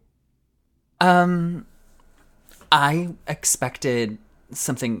 look? I expected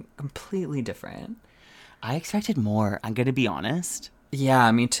something completely different. I expected more. I'm going to be honest.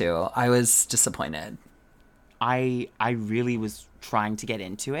 Yeah, me too. I was disappointed. I really was trying to get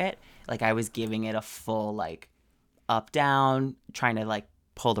into it. Like, I was giving it a full, like, up, down, trying to, like,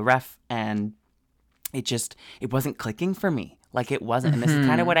 pull the ref, and it wasn't clicking for me. Like, it wasn't. And this is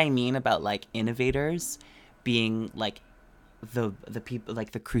kind of what I mean about, like, innovators being, like, the people,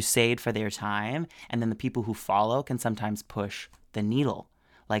 like, the crusade for their time, and then the people who follow can sometimes push the needle.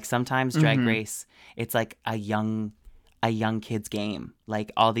 Like, sometimes Drag Race, it's like a young kid's game.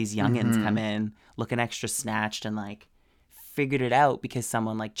 Like, all these youngins come in looking extra snatched and, like, figured it out because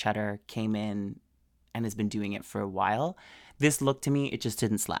someone like Cheddar came in and has been doing it for a while. This look, to me, it just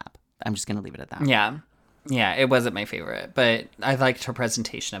didn't slap. I'm just going to leave it at that. Yeah, it wasn't my favorite, but I liked her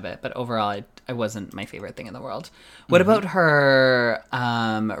presentation of it. But overall, it wasn't my favorite thing in the world. What about her,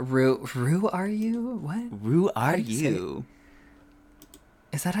 Rue Are You? What? Rue Are You?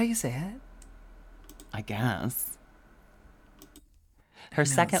 Is that how you say it? I guess. Her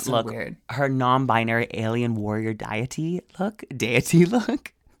second so look, weird. Her non-binary alien warrior deity look.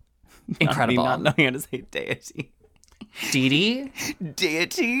 Incredible. Not knowing how to say deity. Deity?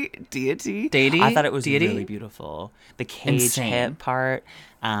 Deity? I thought it was really beautiful. The cage hip part.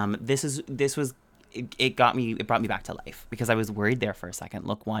 It brought me back to life because I was worried there for a second.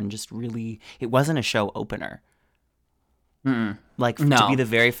 Look one just really, it wasn't a show opener. Like, to be the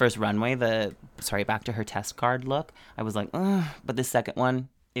very first runway, back to her test card look, I was like, ugh. But the second one,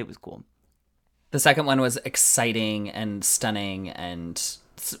 it was cool. The second one was exciting and stunning and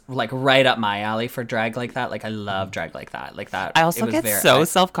like right up my alley for drag like that. Like, I love drag like that. Like that. I also get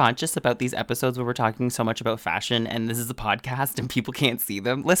self-conscious about these episodes where we're talking so much about fashion and this is a podcast and people can't see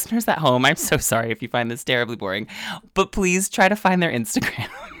them. Listeners at home, I'm so sorry if you find this terribly boring, but please try to find their Instagrams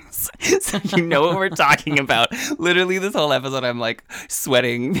so you know what we're talking about. Literally this whole episode I'm like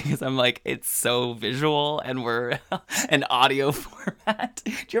sweating because I'm like, it's so visual and we're an audio format.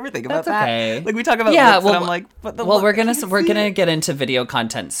 Do you ever think about that? Okay. Like, we talk about looks and I'm like, but we're gonna get into video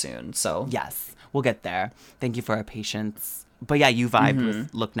content soon, so yes, we'll get there. Thank you for our patience. But yeah, you vibed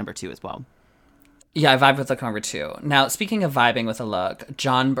with look number 2 as well. Yeah, I vibed with look number 2. Now, speaking of vibing with a look,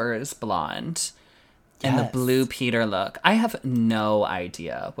 John Burr's blonde. And the Blue Peter look. I have no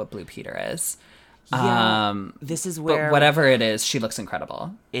idea what Blue Peter is. Yeah, this is where... But whatever it is, she looks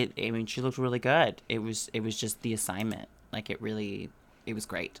incredible. She looked really good. It was just the assignment. Like, it was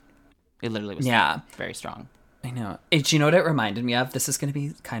great. It literally was very strong. I know. Do you know what it reminded me of? This is going to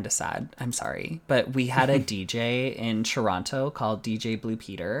be kind of sad. I'm sorry. But we had a DJ in Toronto called DJ Blue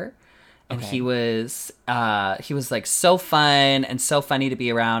Peter. And he was like so fun and so funny to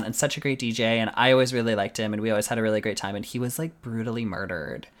be around and such a great DJ. And I always really liked him and we always had a really great time. And he was like brutally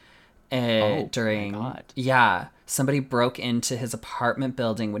murdered during, my God. Yeah. Somebody broke into his apartment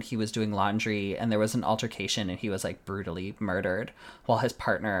building when he was doing laundry and there was an altercation and he was like brutally murdered while his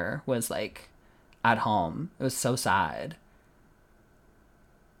partner was like at home. It was so sad.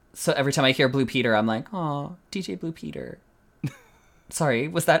 So every time I hear Blue Peter, I'm like, oh, DJ Blue Peter. Sorry,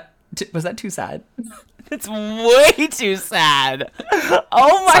 was that too sad? It's way too sad.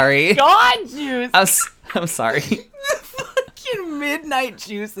 Oh my God, Juice. I'm sorry. Fucking Midnight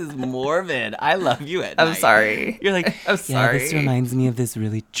Juice is morbid. I love you at night. I'm sorry. You're like, I'm sorry. This reminds me of this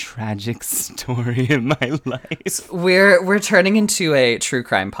really tragic story in my life. We're turning into a true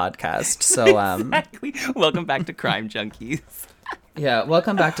crime podcast. So exactly. Welcome back to Crime Junkies. Yeah,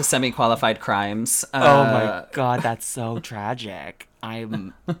 welcome back to Semi-Qualified Crimes. Oh my God, that's so tragic.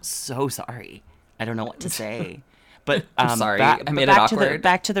 I'm so sorry. I don't know what to say. But I'm sorry. I made it awkward.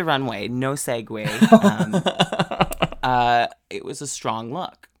 Back to the runway. No segue. It was a strong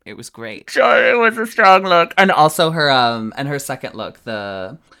look. It was great. Sure, it was a strong look. And also her second look,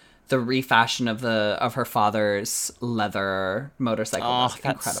 the refashion of her father's leather motorcycle. Oh, was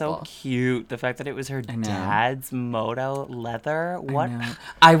that's incredible. So cute. The fact that it was her dad's moto leather. What?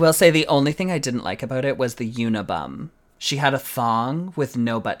 I will say the only thing I didn't like about it was the unibum. She had a thong with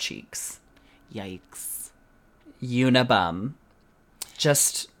no butt cheeks. Yikes. Unibum.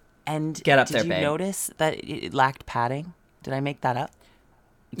 Just get up there, babe. Did you notice that it lacked padding? Did I make that up?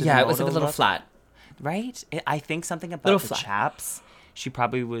 Yeah, it was a little flat. Right? I think something about the chaps. She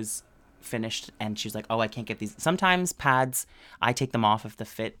probably was finished and she was like, oh, I can't get these. Sometimes pads, I take them off if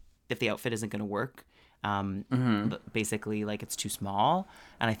the outfit isn't going to work. But basically, like, it's too small.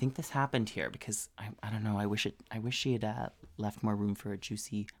 And I think this happened here because, I don't know, I wish she had left more room for a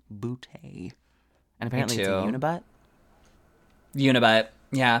juicy bootay. And apparently it's a unibutt. Unibutt,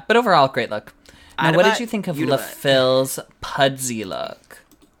 yeah. But overall, great look. Now, what did you think of LaPhil's Pudsey look?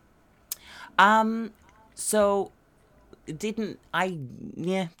 So didn't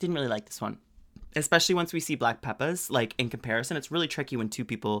really like this one, especially once we see Black Peppa's. Like, in comparison, it's really tricky when two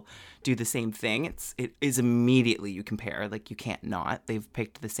people do the same thing. It is immediately you compare, like, you can't not. They've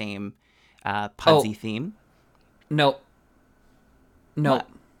picked the same Pudsey theme. Nope.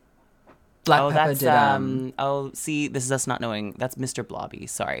 Black Peppa did. See, this is us not knowing. That's Mr. Blobby.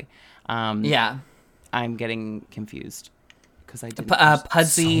 Sorry. Yeah, I'm getting confused because I didn't.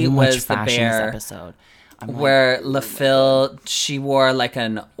 Pudsey was the bear episode. Where LaPhil, she wore like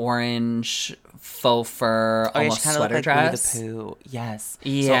an orange faux fur, almost sweater like dress. Winnie the Pooh. Yes.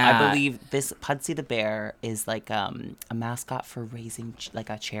 Yeah. So I believe this Pudsey the bear is like a mascot for raising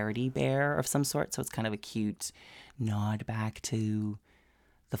like a charity bear of some sort. So it's kind of a cute nod back to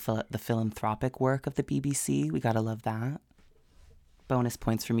the philanthropic work of the BBC. We gotta love that. Bonus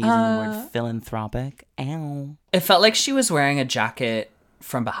points for me using the word philanthropic. Ow. It felt like she was wearing a jacket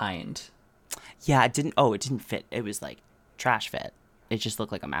from behind. Yeah, it didn't fit. It was like trash fit. It just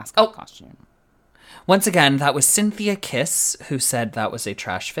looked like a mascot costume. Once again, that was Cynthia Kiss who said that was a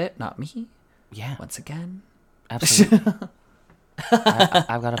trash fit, not me. Yeah. Once again. Absolutely.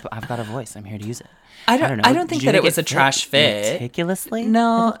 I've got a voice. I'm here to use it. I don't think that it was a trash fit. Meticulously?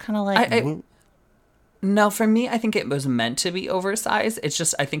 No. Kind of like... No, for me, I think it was meant to be oversized. It's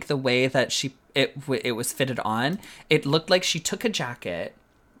just, I think the way that it was fitted on, it looked like she took a jacket,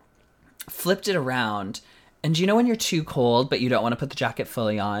 flipped it around, and you know when you're too cold but you don't want to put the jacket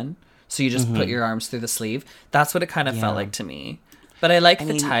fully on, so you just put your arms through the sleeve? That's what it kind of felt like to me. But I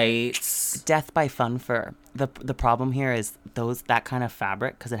mean, tights. Death by Fun Fur. The problem here is that kind of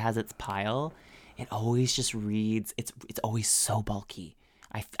fabric, because it has its pile, it always just reads, it's always so bulky.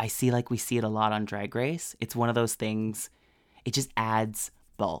 I see, like, we see it a lot on Drag Race. It's one of those things, it just adds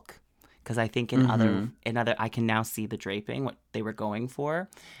bulk. Because I think in other, I can now see the draping, what they were going for,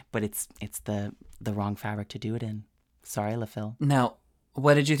 but it's the wrong fabric to do it in. Sorry, LaPhil. Now,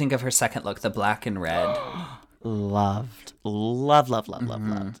 what did you think of her second look, the black and red? Loved.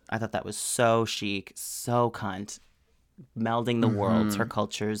 I thought that was so chic, so cunt. Melding the worlds, her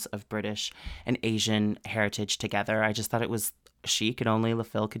cultures of British and Asian heritage together. I just thought it was chic and only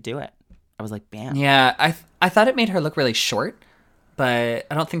LaPhil could do it. I was like, bam. Yeah, I thought it made her look really short, but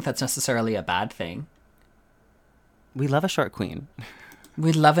I don't think that's necessarily a bad thing. We love a short queen.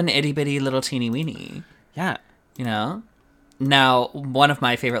 We love an itty bitty little teeny weeny. Yeah. You know? Now, one of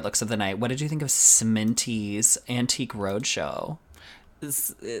my favorite looks of the night, what did you think of Sminty's Antique Roadshow?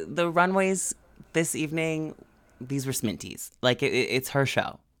 The runways this evening these were Sminty's. Like, it's her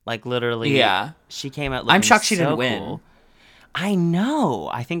show. Like, literally. Yeah. She came out looking I'm shocked she so didn't win. cool. I know.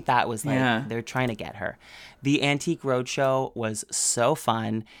 I think that was like, Yeah. they're trying to get her. The Antique Roadshow was so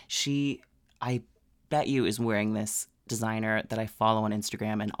fun. I bet you, is wearing this designer that I follow on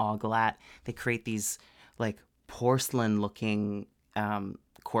Instagram and ogle at. They create these, like, porcelain-looking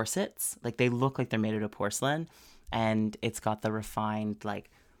corsets. Like, they look like they're made out of porcelain. And it's got the refined, like,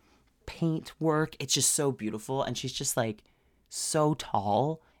 paint work. It's just so beautiful. And she's just, like, so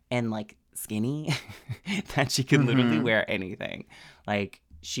tall and, like, skinny that she could literally wear anything. Like,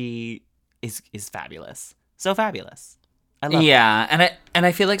 she is fabulous. So fabulous. I love her. And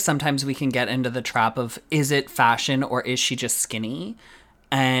I feel like sometimes we can get into the trap of, is it fashion or is she just skinny?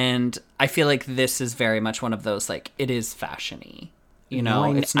 And I feel like this is very much one of those, like, it is fashion-y. You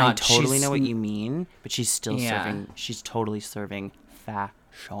know, it's not. I totally know what you mean, but she's still serving. She's totally serving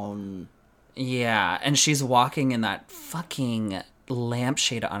fashion. Yeah, and she's walking in that fucking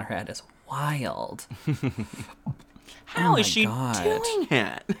lampshade on her head is wild. How is she doing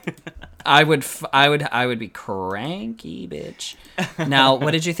it? I would be cranky, bitch. Now,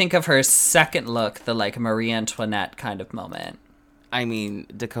 what did you think of her second look, the like Marie Antoinette kind of moment? I mean,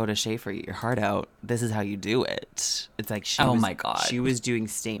 Dakota Schafer, eat your heart out. This is how you do it. It's like my God. She was doing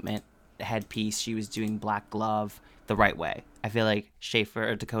statement headpiece. She was doing black glove the right way. I feel like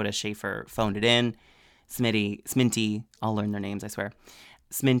Dakota Schafer phoned it in. Sminty, I'll learn their names, I swear.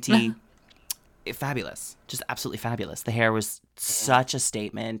 Sminty, fabulous. Just absolutely fabulous. The hair was such a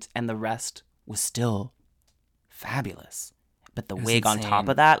statement, and the rest was still fabulous. But the wig on top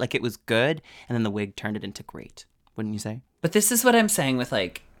of that, like, it was good, and then the wig turned it into great. Wouldn't you say? But this is what I'm saying with,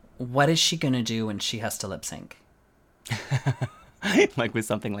 like, what is she going to do when she has to lip sync? Like, with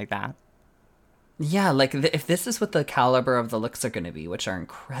something like that? Yeah, like, if this is what the caliber of the looks are going to be, which are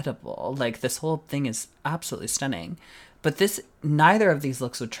incredible, like, this whole thing is absolutely stunning. But neither of these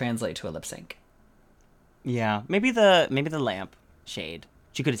looks would translate to a lip sync. Yeah, maybe the lamp shade.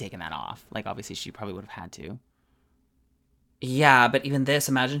 She could have taken that off. Like, obviously, she probably would have had to. Yeah, but even this,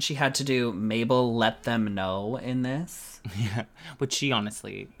 imagine she had to do Mabel Let Them Know in this. Yeah, but she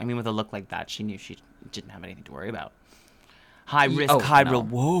honestly, I mean, with a look like that, she knew she didn't have anything to worry about. High risk, high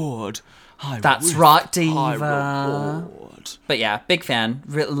reward. That's Rock Diva. But yeah, big fan.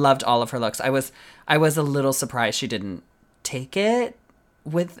 Loved all of her looks. I was a little surprised she didn't take it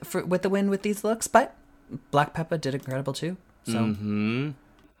with the win with these looks, but Black Peppa did incredible too. So,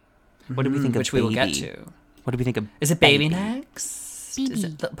 what do we think of which Baby? We will get to. What do we think of? Is it Baby next? Is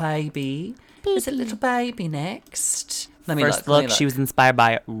it little baby? Is it little baby next? Let me look. She was inspired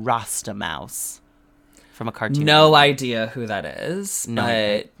by Rasta Mouse from a cartoon. No idea who that is, no,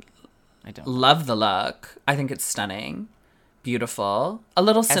 but I don't. Love the look. I think it's stunning. Beautiful. A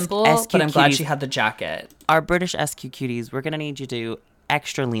little simple, SQ but I'm glad cuties. she had the jacket. Our British SQ cuties, we're going to need you to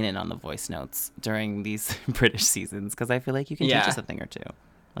extra lean in on the voice notes during these British seasons, because I feel like you can teach us a thing or two.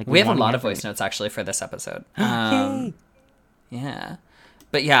 Like, we have a lot of voice notes, actually, for this episode. Yay! Yeah.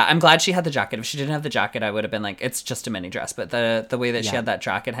 But yeah, I'm glad she had the jacket. If she didn't have the jacket, I would have been like, it's just a mini dress. But the way that she had that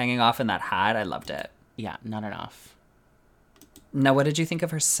jacket hanging off and that hat, I loved it. Yeah, not enough. Now, what did you think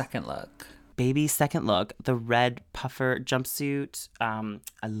of her second look? Baby's second look, the red puffer jumpsuit. I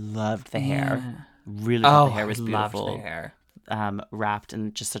loved the hair. Really thought the hair was beautiful. Loved the hair. Wrapped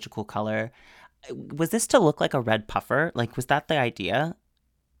in just such a cool color. Was this to look like a red puffer? Like, was that the idea?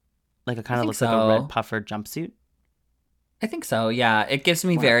 Like, it kind of looks like a red puffer jumpsuit? I think so, yeah. It gives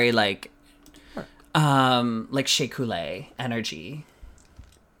me very, like Shea Coulee energy.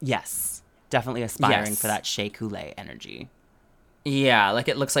 Yes. Definitely aspiring for that Shea Coulee energy. Yeah, like,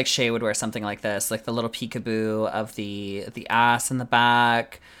 it looks like Shea would wear something like this. Like, the little peekaboo of the ass in the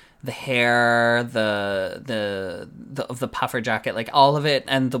back, the hair, the puffer jacket, like, all of it,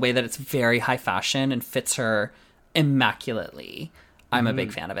 and the way that it's very high fashion and fits her immaculately. I'm a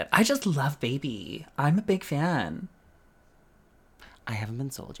big fan of it. I just love Baby. I'm a big fan. I haven't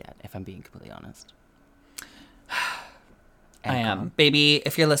been sold yet, if I'm being completely honest. I am. Baby,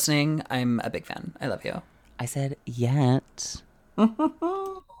 if you're listening, I'm a big fan. I love you. I said yet.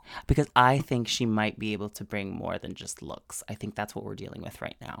 Because I think she might be able to bring more than just looks. I think that's what we're dealing with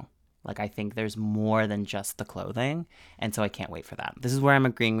right now. Like, I think there's more than just the clothing. And so I can't wait for that. This is where I'm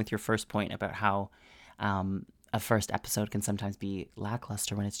agreeing with your first point about how a first episode can sometimes be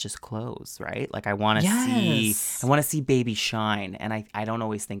lackluster when it's just clothes, right? Like, I want to see Baby shine, and I don't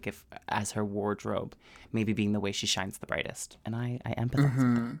always think of as her wardrobe maybe being the way she shines the brightest, and I empathize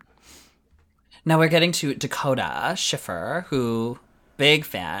with that. Now we're getting to Dakota Schiffer, who, big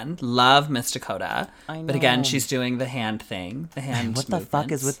fan, love Miss Dakota. I know. But again, she's doing the hand thing, the hand What the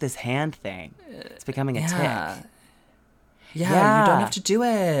fuck is with this hand thing? It's becoming a tick. Yeah, you don't have to do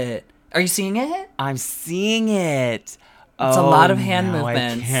it. Are you seeing it? I'm seeing it. It's a lot of hand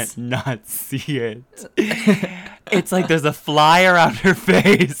movements. I can't not see it. It's like there's a fly around her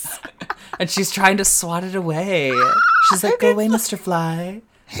face. And she's trying to swat it away. She's like, go away, Mr. Fly.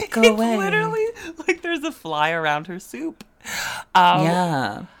 Go away. Literally like there's a fly around her soup.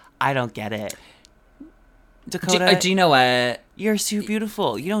 Yeah. I don't get it. Dakota, do you know what? You're so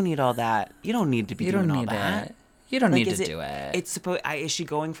beautiful. You don't need all that. You don't need to be doing all that. You don't need to do it. It's supposed. Is she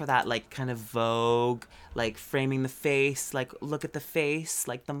going for that like kind of Vogue, like framing the face, like look at the face,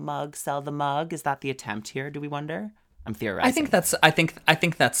 like the mug, sell the mug? Is that the attempt here? Do we wonder? I'm theorizing. I think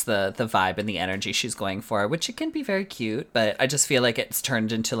that's the vibe and the energy she's going for, which it can be very cute, but I just feel like it's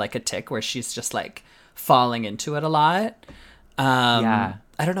turned into like a tick where she's just like falling into it a lot. Yeah.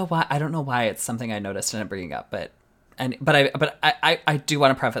 I don't know why it's something I noticed and I'm bringing up, but I do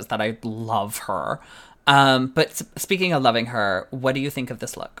want to preface that I love her. But speaking of loving her, what do you think of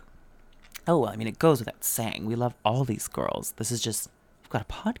this look? Oh, well, I mean, it goes without saying. We love all these girls. This is just, we've got a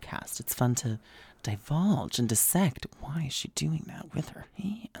podcast. It's fun to divulge and dissect. Why is she doing that with her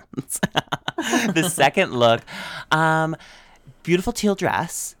hands? The second look, beautiful teal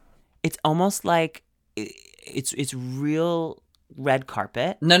dress. It's almost like it's real red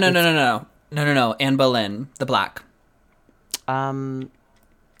carpet. No. Anne Boleyn, the black.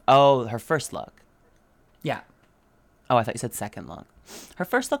 Oh, her first look. Yeah. Oh, I thought you said second look. Her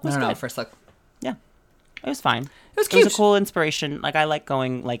first look was good. No, first look. Yeah. It was fine. It was cute. It was a cool inspiration. Like, I like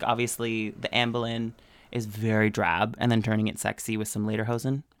going, like, obviously, the Anne Boleyn is very drab, and then turning it sexy with some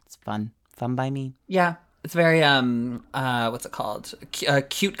lederhosen. It's fun. Fun by me. Yeah. It's very, what's it called?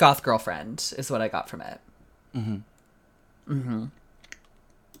 Cute goth girlfriend is what I got from it. Mm-hmm. Mm-hmm.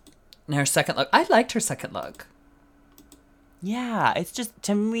 And her second look. I liked her second look. Yeah, it's just,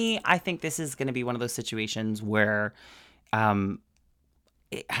 to me, I think this is going to be one of those situations where,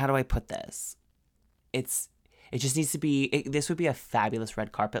 how do I put this? It just needs to be, this would be a fabulous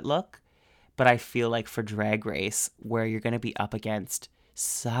red carpet look, but I feel like for Drag Race, where you're going to be up against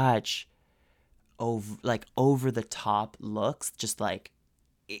such over the top looks, just like,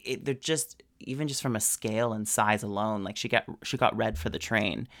 they're just, even just from a scale and size alone, like she got red for the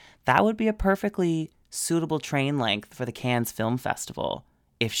train. That would be a perfectly suitable train length for the Cannes Film Festival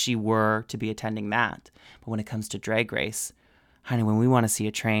if she were to be attending that. But when it comes to Drag Race, honey, when we want to see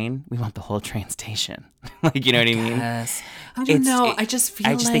a train, we want the whole train station. Like, you know what I mean? Yes. I don't know. I just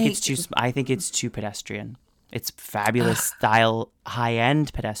think it's too. I think it's too pedestrian. It's fabulous style, high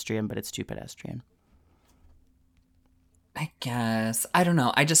end pedestrian, but it's too pedestrian. I guess. I don't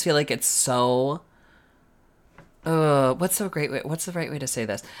know. I just feel like it's so. What's the right way to say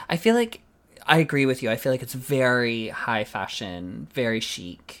this? I feel like I agree with you. I feel like it's very high fashion, very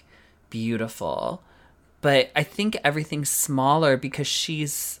chic, beautiful. But I think everything's smaller because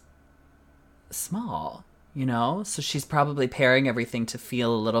she's small, you know? So she's probably pairing everything to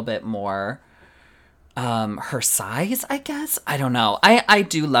feel a little bit more her size, I guess. I don't know. I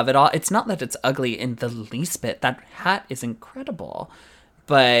do love it all. It's not that it's ugly in the least bit. That hat is incredible.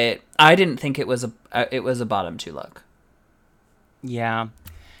 But I didn't think it was a bottom two look. Yeah.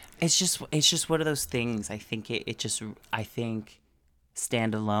 It's just one of those things. I think I think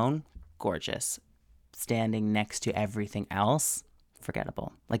standalone, gorgeous. Standing next to everything else,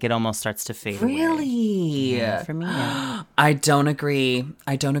 forgettable. Like, it almost starts to fade away. Really? Yeah, for me, yeah. I don't agree.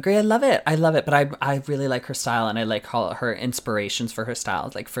 I love it. But I really like her style, and I like her inspirations for her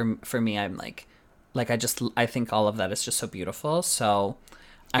style. Like, for me, I'm like I think all of that is just so beautiful. So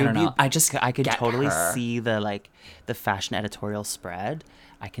I don't know. I could totally see the fashion editorial spread.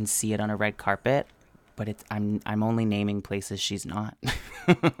 I can see it on a red carpet, but I'm only naming places she's not.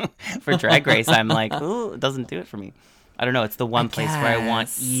 For Drag Race, I'm like, ooh, it doesn't do it for me. I don't know. It's the one place where I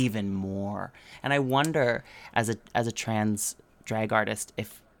want even more. And I wonder, as a trans drag artist,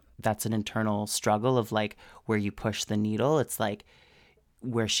 if that's an internal struggle of like where you push the needle. It's like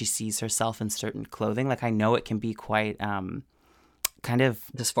where she sees herself in certain clothing. Like, I know it can be quite kind of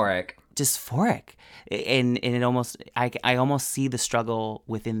dysphoric, and it almost I almost see the struggle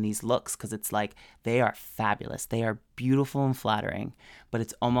within these looks, because it's like they are fabulous, they are beautiful and flattering, but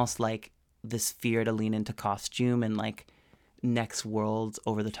it's almost like this fear to lean into costume and like next world's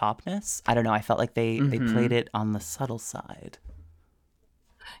over the topness. I don't know, I felt like they played it on the subtle side.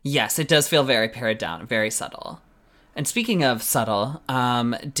 Yes, it does feel very pared down, very subtle. And speaking of subtle,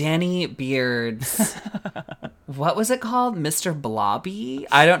 Danny Beard's, what was it called? Mr. Blobby?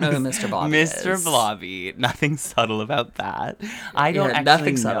 I don't know who Mr. Blobby is. Mr. Blobby. Nothing subtle about that. I don't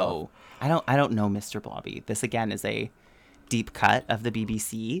actually know. Subtle. I don't know Mr. Blobby. This, again, is a deep cut of the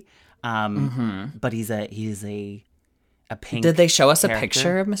BBC. But he's a a pink. Did they show us character. A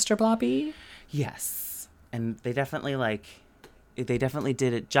picture of Mr. Blobby? Yes, and they definitely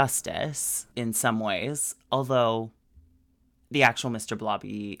did it justice in some ways. Although the actual Mr.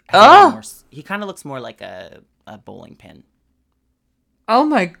 Blobby, he kind of looks more like a bowling pin. Oh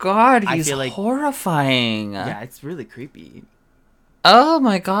my god, he's horrifying. Yeah, it's really creepy. Oh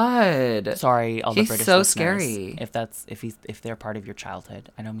my god. Sorry, all the British so listeners, scary. If they're part of your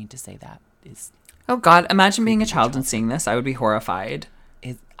childhood, I don't mean to say that. Oh god, imagine being a child and seeing this. I would be horrified.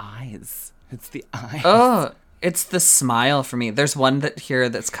 His eyes. It's the eyes. Oh, it's the smile for me. There's one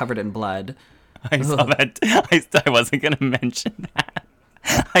that's covered in blood. I saw that. I wasn't gonna mention that.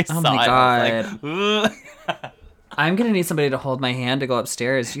 Oh my god. I'm gonna need somebody to hold my hand to go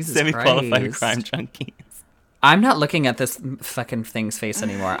upstairs. Jesus Christ. Semi-qualified crime junkies. I'm not looking at this fucking thing's face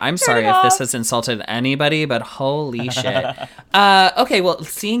anymore. I'm sorry if this has insulted anybody, but holy shit. Okay, well,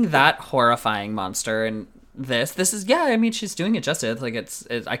 seeing that horrifying monster and this is, yeah, I mean, she's doing it justice. Like,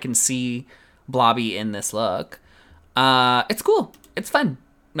 I can see Blobby in this look. It's cool. It's fun.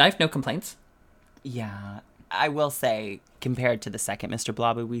 I have no complaints. Yeah, I will say, compared to the second Mr.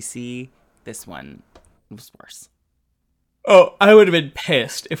 Blobby we see, this one was worse. Oh, I would have been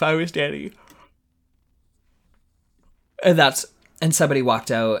pissed if I was Danny. And somebody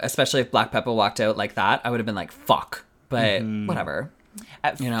walked out, especially if Black Pepper walked out like that, I would have been like, fuck. But whatever.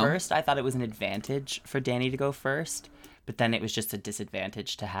 At first, I thought it was an advantage for Danny to go first, but then it was just a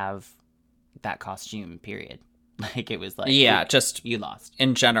disadvantage to have that costume, period. Like, it was like, yeah, just you lost.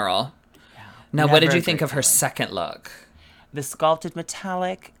 In general. Yeah. Now, what did you think of her second look? The sculpted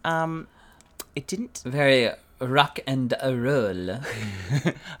metallic, it didn't... Very rock and roll.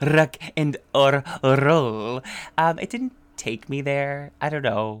 Rock and roll. It didn't take me there. I don't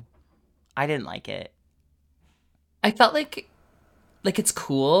know. I didn't like it. I felt like it's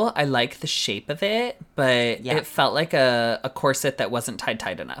cool. I like the shape of it, but it felt like a corset that wasn't tied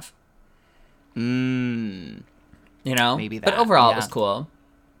tight enough. You know? Maybe that. But overall, it was cool.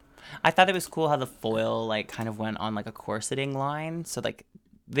 I thought it was cool how the foil, like, kind of went on, like, a corseting line. So, like,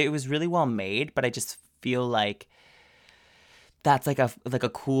 it was really well made, but I just feel like that's, like, a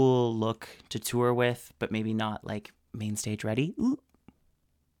cool look to tour with, but maybe not, like, main stage ready. Ooh.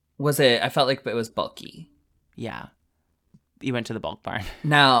 Was it? I felt like it was bulky. Yeah. You went to the bulk barn.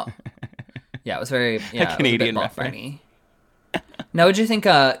 Now, yeah, it was very, a Canadian reference. Now, what'd you think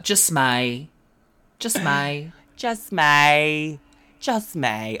Just May.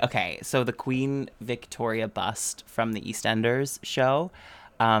 Okay, so the Queen Victoria bust from the EastEnders show,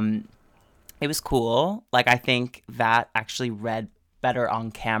 it was cool. Like, I think that actually read better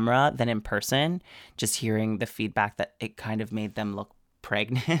on camera than in person. Just hearing the feedback that it kind of made them look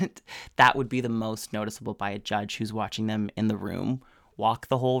pregnant. That would be the most noticeable by a judge who's watching them in the room walk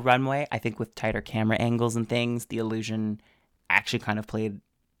the whole runway. I think with tighter camera angles and things, the illusion actually kind of played,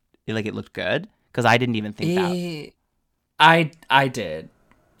 like, it looked good. Because I didn't even think that. I did.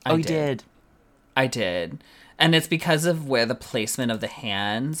 You did? I did. And it's because of where the placement of the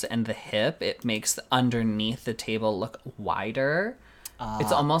hands and the hip, it makes underneath the table look wider.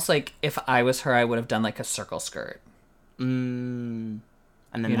 It's almost like if I was her, I would have done like a circle skirt. And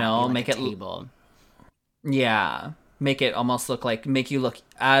then make it table. Yeah. Make it almost make you look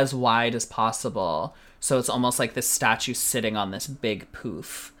as wide as possible. So it's almost like this statue sitting on this big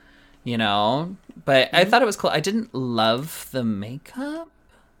poof. You know? But I thought it was cool. I didn't love the makeup.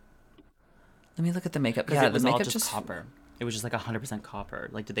 Let me look at the makeup. Yeah, the makeup just copper. It was just like 100% copper.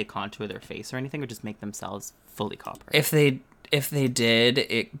 Like, did they contour their face or anything, or just make themselves fully copper? If they did,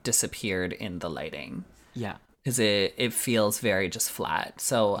 it disappeared in the lighting. Yeah. Because it feels very just flat.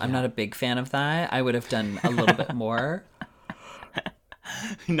 So I'm not a big fan of that. I would have done a little bit more.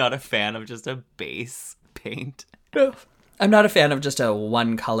 Not a fan of just a base paint. I'm not a fan of just a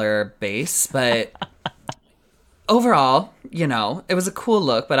one color base, but overall, you know, it was a cool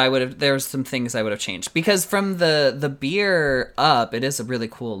look, but there's some things I would have changed. Because from the beer up, it is a really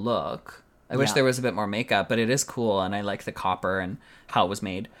cool look. I wish there was a bit more makeup, but it is cool, and I like the copper and how it was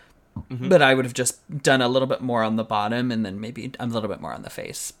made. Mm-hmm. But I would have just done a little bit more on the bottom, and then maybe a little bit more on the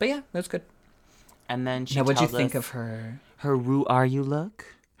face. But yeah, it was good. And then she what'd you think of her Rue Are You look?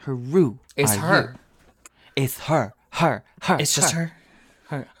 Her Rue It's her. It's her. It's just her.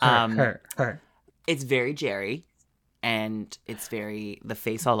 Her. It's very Jerry, and it's very the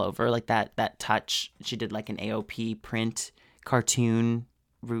face all over, like that touch. She did like an AOP print cartoon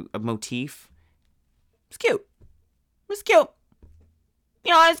motif. It's cute.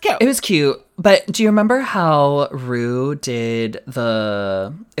 You know, it's cute. It was cute. But do you remember how Rue did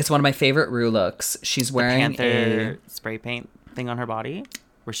it's one of my favorite Rue looks. She's wearing the Panther spray paint thing on her body,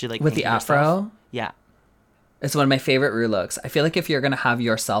 where she like with the afro. Yeah. It's one of my favorite Rue looks. I feel like if you're going to have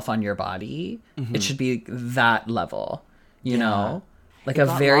yourself on your body, it should be that level, you know? Like a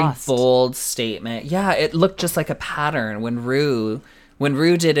very bold statement. Yeah, it looked just like a pattern. When Rue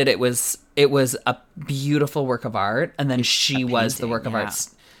did it, it was a beautiful work of art, and then she was the work of art.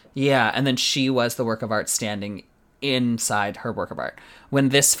 Yeah, and then she was the work of art standing inside her work of art. When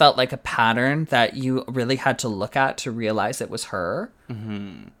this felt like a pattern that you really had to look at to realize it was her.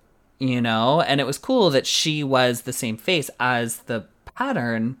 You know, and it was cool that she was the same face as the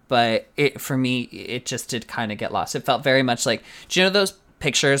pattern, but for me, it just did kind of get lost. It felt very much like, do you know those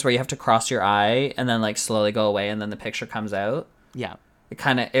pictures where you have to cross your eye and then like slowly go away and then the picture comes out? Yeah. It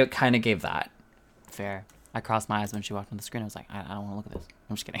kind of gave that. Fair. I crossed my eyes when she walked on the screen. I was like, I don't want to look at this.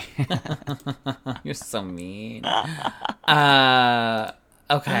 I'm just kidding. You're so mean.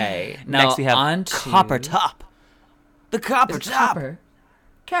 Okay. Now next we have on to Copper Top. The Copper Top.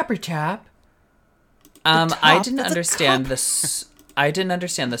 Copper Top. I didn't understand the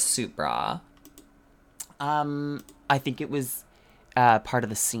suit bra. I think it was part of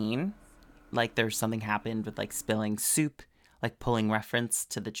the scene. Like there's something happened with like spilling soup, like pulling reference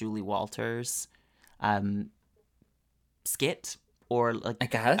to the Julie Walters skit, or like I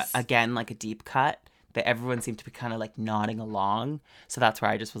guess again like a deep cut that everyone seemed to be kind of like nodding along. So that's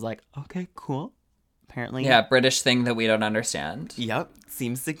where I just was like, okay, cool. Apparently, yeah, British thing that we don't understand. Yep,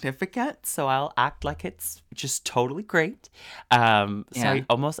 seems significant, so I'll act like it's just totally great. So I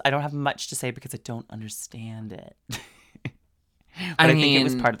don't have much to say because I don't understand it. But I think it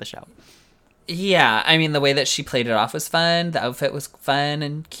was part of the show. Yeah, I mean, the way that she played it off was fun. The outfit was fun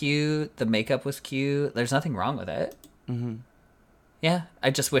and cute. The makeup was cute. There's nothing wrong with it. Yeah, I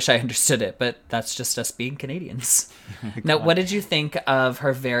just wish I understood it, but that's just us being Canadians. Now, what did you think of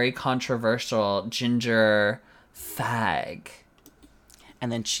her very controversial ginger fag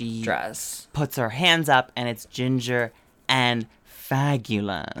and then she dress? Puts her hands up, and it's ginger and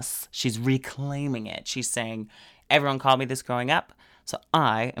fabulous. She's reclaiming it. She's saying, everyone called me this growing up, so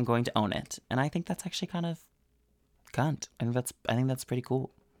I am going to own it. And I think that's actually kind of cunt. I think that's pretty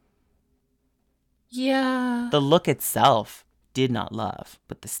cool. Yeah. The look itself, did not love,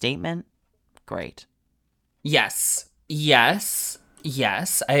 but the statement, great. Yes, I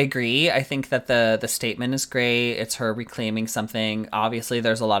agree. I think that the statement is great. It's her reclaiming something. Obviously,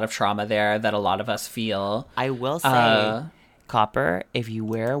 there's a lot of trauma there that a lot of us feel. I will say, Copper, if you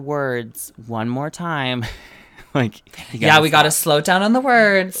wear words one more time, like we got to slow down on the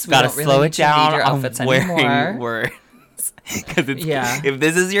words. Got to slow it down your on outfits wearing anymore. words. Because if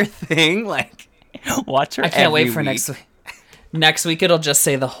this is your thing, like watch her. I can't wait for next week. Next week, it'll just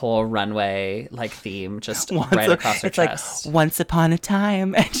say the whole runway like theme just right across her chest. Like, once upon a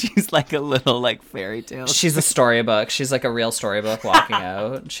time, and she's like a little like fairy tale. She's a storybook. She's like a real storybook walking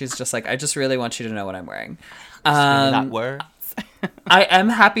out. She's just like, I just really want you to know what I'm wearing. That works. I am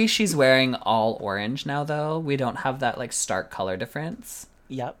happy she's wearing all orange now, though. We don't have that like stark color difference.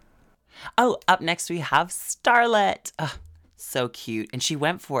 Yep. Oh, up next we have Starlet. So cute, and she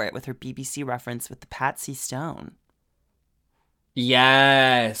went for it with her BBC reference with the Patsy Stone.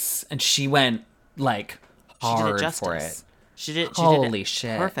 Yes, and she went like hard for it. She did Holy it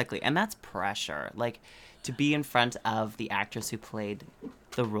shit. Perfectly, and that's pressure. Like to be in front of the actress who played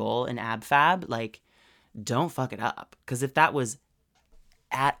the role in Ab Fab. Like, don't fuck it up, because if that was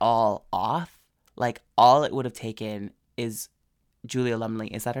at all off, like all it would have taken is Julia Lumley.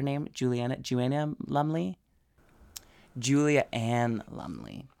 Is that her name? Juliana Lumley. Julia Ann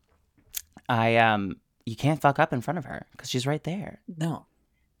Lumley. You can't fuck up in front of her because she's right there. No.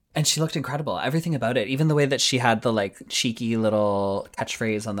 And she looked incredible. Everything about it. Even the way that she had the like cheeky little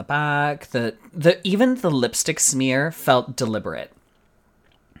catchphrase on the back. Even the lipstick smear felt deliberate.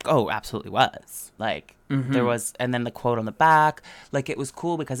 Oh, absolutely was. Like there was, and then the quote on the back, like it was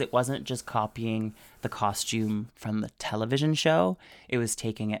cool because it wasn't just copying the costume from the television show. It was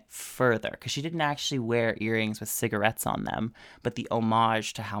taking it further because she didn't actually wear earrings with cigarettes on them, but the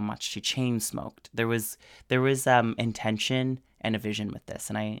homage to how much she chain smoked. There was intention and a vision with this,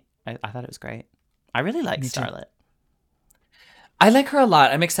 and I thought it was great. I really like Starlet. I like her a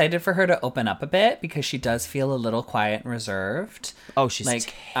lot. I'm excited for her to open up a bit because she does feel a little quiet and reserved. Oh, she's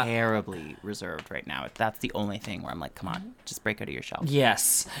like terribly reserved right now. That's the only thing where I'm like, come on, just break out of your shell.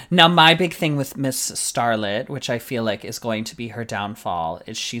 Yes. Now, my big thing with Miss Starlet, which I feel like is going to be her downfall,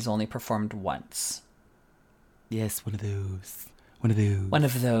 is she's only performed once. Yes, one of those. One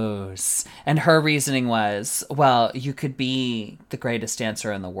of those. And her reasoning was, well, you could be the greatest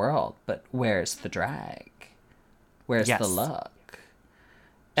dancer in the world, but where's the drag? Where's the look?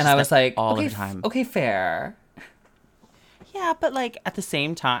 And I was like, all the time. Okay, fair. Yeah, but like at the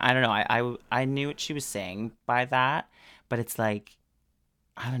same time, I don't know. I knew what she was saying by that, but it's like,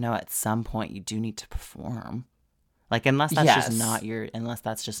 I don't know. At some point, you do need to perform. Like unless that's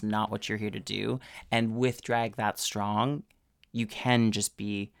just not what you're here to do. And with drag that strong, you can just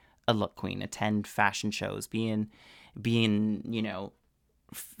be a look queen, attend fashion shows, be in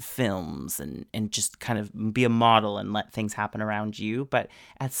films and just kind of be a model and let things happen around you. But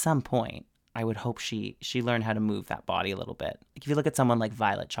at some point, I would hope she learned how to move that body a little bit. Like if you look at someone like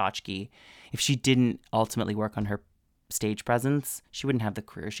Violet Chachki, if she didn't ultimately work on her stage presence, she wouldn't have the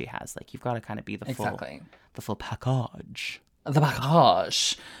career she has. Like you've got to kind of be the full package. The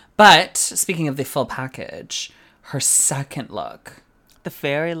package. But speaking of the full package, her second look, the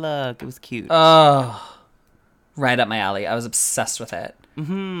fairy look, it was cute. Oh, right up my alley. I was obsessed with it.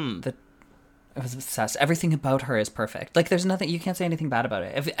 Mm-hmm. I was obsessed. Everything about her is perfect. Like there's nothing, you can't say anything bad about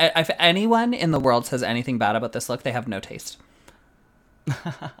it. If anyone in the world says anything bad about this look, they have no taste.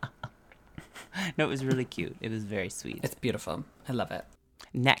 No, it was really cute. It was very sweet. It's beautiful. I love it.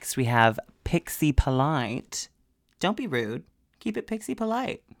 Next, we have Pixie Polite. Don't be rude. Keep it Pixie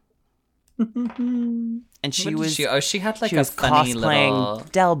Polite. And she had like she a was funny cosplaying little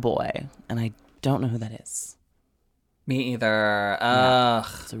Del Boy, and I don't know who that is. Me either. Yeah.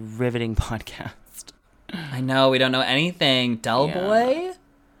 It's a riveting podcast. I know, we don't know anything. Del Boy?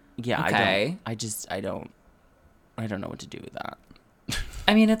 Yeah, okay. I don't know what to do with that.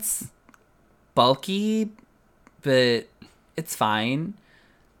 I mean, it's bulky, but it's fine.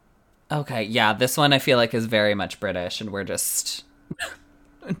 Okay, yeah, this one I feel like is very much British, and we're just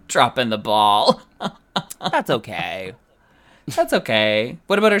dropping the ball. That's okay. That's okay.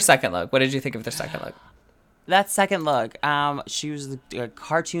 What about her second look? What did you think of their second look? That second look, she was a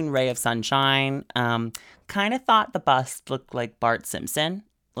cartoon ray of sunshine. Kind of thought the bust looked like Bart Simpson,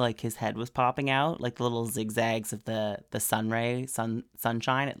 like his head was popping out, like the little zigzags of the sunshine.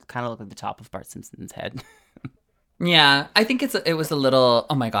 It kind of looked like the top of Bart Simpson's head. Yeah, I think it was a little.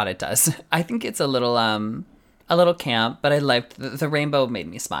 Oh my god, it does. I think it's a little camp, but I liked the rainbow. Made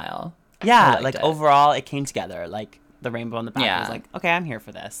me smile. Yeah, like overall, it came together. Like the rainbow on the back. I was like, okay, I'm here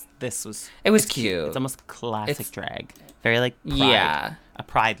for this. It was cute. It's almost classic drag. Very like pride. Yeah, a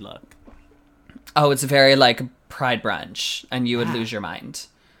pride look. Oh, it's very like Pride brunch, and you would lose your mind.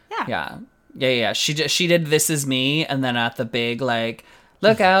 Yeah. She did This Is Me, and then at the big like,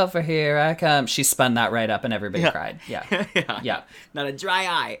 look out for here I come, she spun that right up, and everybody cried. Yeah. Not a dry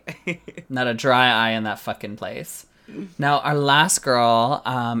eye. Not a dry eye in that fucking place. Now, our last girl,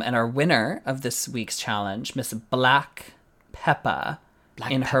 and our winner of this week's challenge, Miss Black Peppa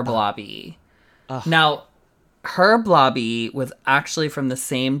in her blobby. Ugh. Now, her blobby was actually from the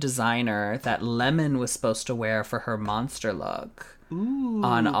same designer that Lemon was supposed to wear for her monster look. Ooh,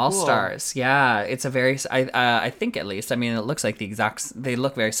 on All Stars. Yeah, it's a very, I think at least, I mean, it looks like they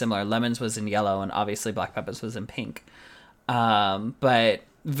look very similar. Lemon's was in yellow, and obviously Black Peppa's was in pink. But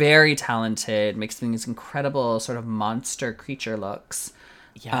very talented, makes these incredible sort of monster creature looks.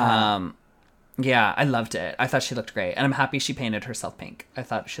 Yeah. Yeah, I loved it. I thought she looked great, and I'm happy she painted herself pink. I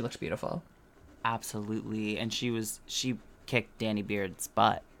thought she looked beautiful. Absolutely. And she kicked Danny Beard's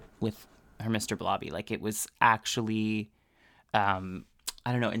butt with her Mr. Blobby. Like, it was actually, I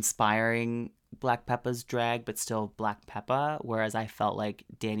don't know, inspiring Black Peppa's drag, but still Black Peppa. Whereas I felt like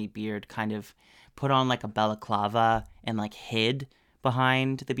Danny Beard kind of put on like a balaclava and like hid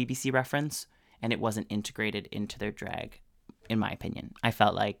behind the BBC reference, and it wasn't integrated into their drag, in my opinion. I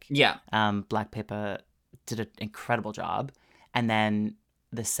felt like Black Peppa did an incredible job. And then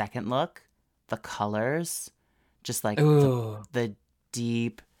the second look, the colors, just like the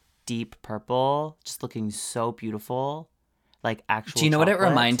deep purple, just looking so beautiful, like actual. Do you know chocolate. what it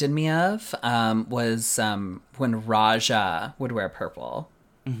reminded me of? Was when Raja would wear purple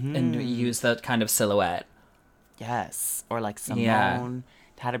and use that kind of silhouette. Yes, or like Simone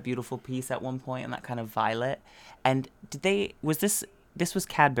had a beautiful piece at one point, and that kind of violet. And this was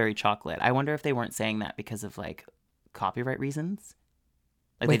Cadbury chocolate? I wonder if they weren't saying that because of like copyright reasons.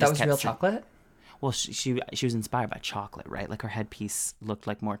 Like, wait, that was real chocolate? Well, she was inspired by chocolate, right? Like her headpiece looked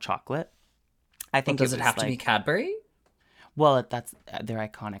like more chocolate. I think. Well, does it have to be Cadbury? Well, that's their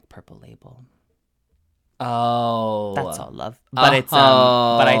iconic purple label. Oh, that's all, love. But it's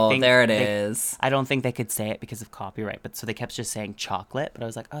but I think there it is. I don't think they could say it because of copyright, but so they kept just saying chocolate. But I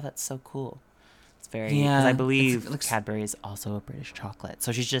was like, oh, that's so cool. It's very because I believe Cadbury is also a British chocolate,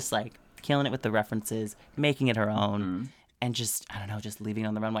 so she's just like killing it with the references, making it her own. And just, I don't know, just leaving it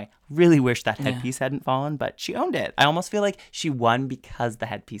on the runway. Really wish that headpiece hadn't fallen, but she owned it. I almost feel like she won because the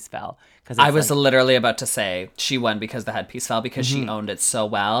headpiece fell. I was literally about to say she won because the headpiece fell, because she owned it so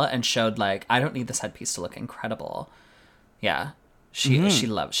well and showed like, I don't need this headpiece to look incredible. Yeah. She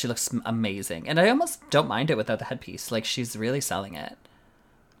looks amazing. And I almost don't mind it without the headpiece. Like, she's really selling it.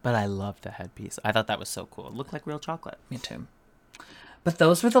 But I love the headpiece. I thought that was so cool. It looked like real chocolate. Me too. But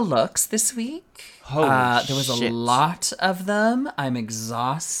those were the looks this week. Holy there was a lot of them. I'm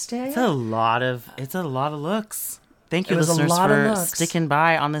exhausted. It's a lot of looks. Thank you, listeners, for sticking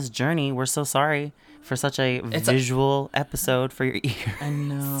by on this journey. We're so sorry for such a visual episode for your ears. I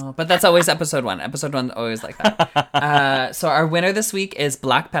know. But that's always episode 1. Episode 1 always like that. So our winner this week is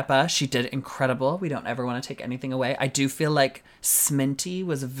Black Peppa. She did incredible. We don't ever want to take anything away. I do feel like Sminty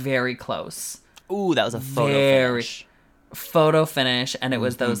was very close. Ooh, that was a photo finish. And it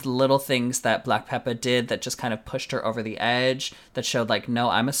was those little things that Black Peppa did that just kind of pushed her over the edge, that showed like, no,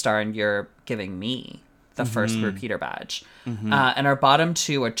 I'm a star and you're giving me the first repeater badge. And our bottom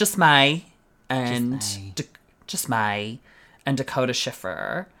 2 are Just Mai and Dakota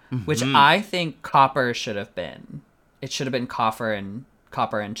Schiffer, which I think Copper should have been. It should have been Copper and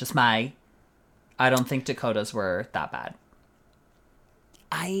Just Mai. I don't think Dakota's were that bad.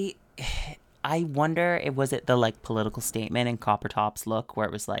 I wonder, was it the like political statement in Copper Top's look where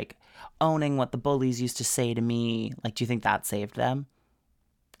it was like owning what the bullies used to say to me? Like, do you think that saved them?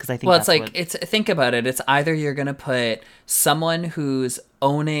 Because I think think about it. It's either you're gonna put someone who's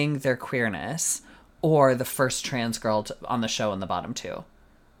owning their queerness or the first trans girl on the show in the bottom 2.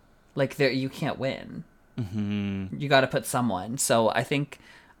 Like, there, you can't win. You got to put someone. So I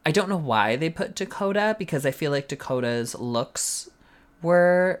don't know why they put Dakota, because I feel like Dakota's looks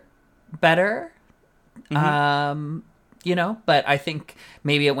were better. You know, but I think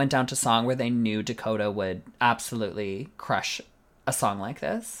maybe it went down to song where they knew Dakota would absolutely crush a song like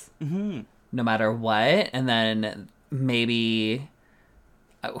this, no matter what. And then maybe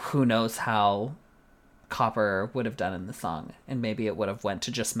who knows how Copper would have done in the song, and maybe it would have went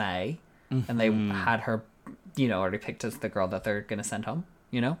to Just May, and they had her, you know, already picked as the girl that they're gonna send home.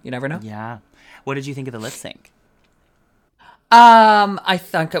 You know, you never know. Yeah. What did you think of the lip sync? I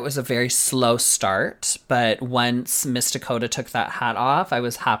think it was a very slow start, but once Miss Dakota took that hat off, I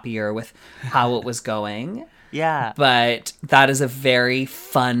was happier with how it was going. Yeah. But that is a very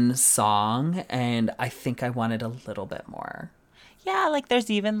fun song, and I think I wanted a little bit more. Yeah, like there's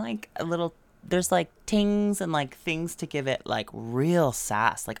even like there's like tings and like things to give it like real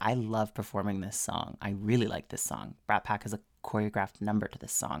sass. Like, I love performing this song. I really like this song. Brat Pack has a choreographed number to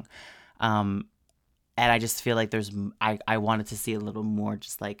this song. And I just feel like I wanted to see a little more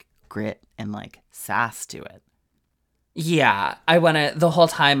just like grit and like sass to it. Yeah, the whole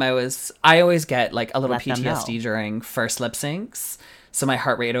time I always get like a little PTSD during first lip syncs. So my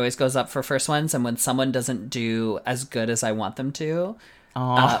heart rate always goes up for first ones. And when someone doesn't do as good as I want them to,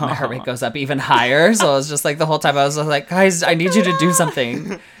 my heart rate goes up even higher. So I was just like, the whole time I was like, guys, I need you to do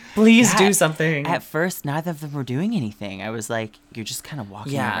something. Please do something. At first, neither of them were doing anything. I was like, you're just kind of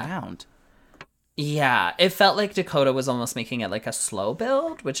walking around. Yeah, it felt like Dakota was almost making it like a slow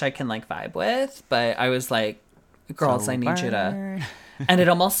build, which I can like vibe with. But I was like, girls, I need you to. And it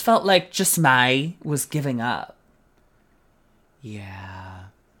almost felt like Just Mai was giving up. Yeah.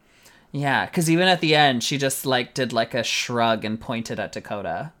 Yeah, because even at the end, she just like did like a shrug and pointed at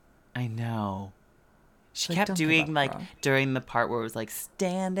Dakota. I know. She kept doing like during the part where it was like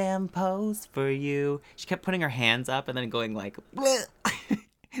stand and pose for you. She kept putting her hands up and then going like,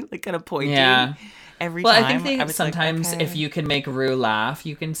 like kind of pointing. Yeah. Every time. I think sometimes like, okay, if you can make Rue laugh,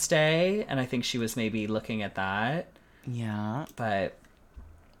 you can stay. And I think she was maybe looking at that. Yeah. But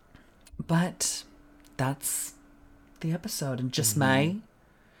that's the episode. And Just Mai.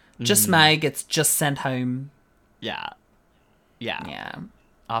 Just Mai gets just sent home. Yeah.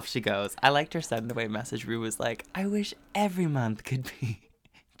 Off she goes. I liked her send away message. Rue was like, I wish every month could be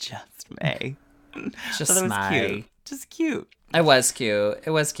Just May. Just Mai. Cute. Just cute. It was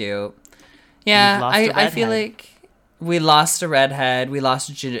cute. Yeah, I feel like we lost a redhead. We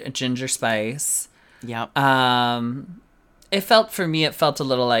lost Ginger Spice. Yep. It felt a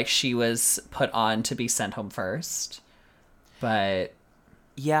little like she was put on to be sent home first. But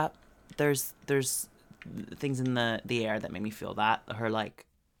yeah, there's things in the air that made me feel that.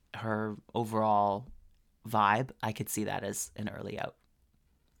 Her overall vibe, I could see that as an early out.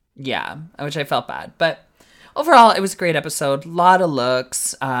 Yeah, which I felt bad. But overall, it was a great episode. A lot of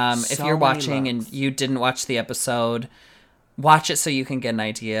looks. If you're watching and you didn't watch the episode, watch it so you can get an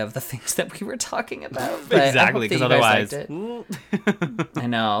idea of the things that we were talking about. But exactly, because otherwise... I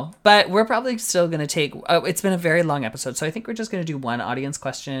know. But we're probably still going to take... it's been a very long episode, so I think we're just going to do one audience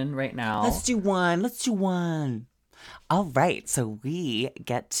question right now. Let's do one. All right, so we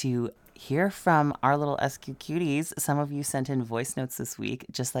get to hear from our little SQ cuties. Some of you sent in voice notes this week,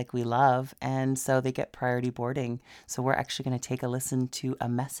 just like we love, and so they get priority boarding. So we're actually going to take a listen to a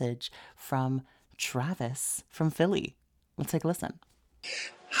message from Travis from Philly. Let's take a listen.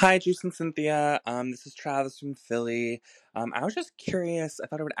 Hi, Juice and Cynthia. This is Travis from Philly. I was just curious. I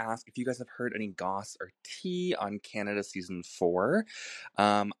thought I would ask if you guys have heard any goss or tea on Canada season 4.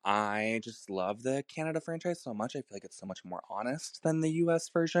 I just love the Canada franchise so much. I feel like it's so much more honest than the US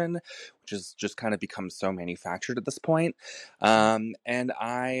version, which has just kind of become so manufactured at this point. And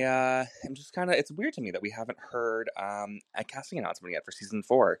I am just kind of, it's weird to me that we haven't heard a casting announcement yet for season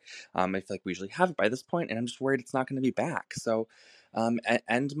 4. I feel like we usually have it by this point, and I'm just worried it's not going to be back. So,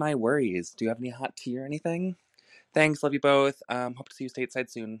 end my worries. Do you have any hot tea or anything? Thanks. Love you both. Hope to see you stateside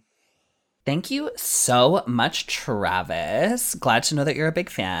soon. Thank you so much, Travis. Glad to know that you're a big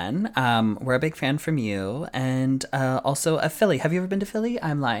fan. We're a big fan from you. And also a Philly. Have you ever been to Philly?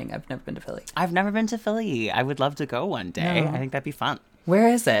 I'm lying. I've never been to Philly. I've never been to Philly. I would love to go one day. No. I think that'd be fun. Where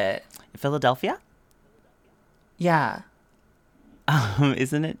is it? Philadelphia? Yeah.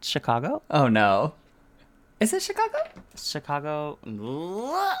 Isn't it Chicago? Oh, no. Is it Chicago? Chicago,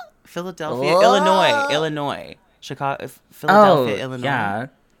 Philadelphia, Illinois, Chicago, Philadelphia, Illinois. Yeah,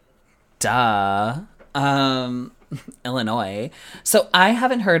 duh. Illinois. So I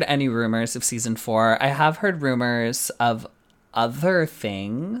haven't heard any rumors of season 4. I have heard rumors of other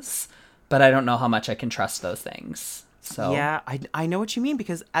things, but I don't know how much I can trust those things. So yeah, I know what you mean,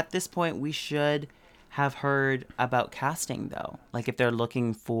 because at this point we should have heard about casting though. Like if they're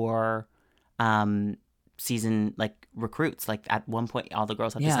looking for season like recruits, like at one point all the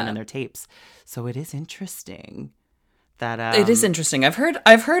girls have to send in their tapes. So it is interesting that it is interesting. I've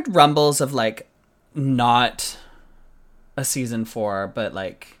heard rumbles of like not a season 4 but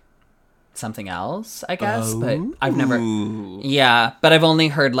like something else, I guess. But I've never but I've only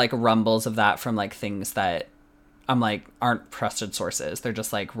heard like rumbles of that from like things that I'm like aren't trusted sources. They're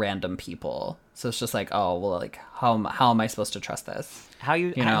just like random people. So it's just like, oh well, like how am I supposed to trust this? How are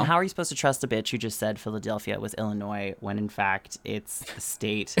you supposed to trust a bitch who just said Philadelphia was Illinois when in fact it's the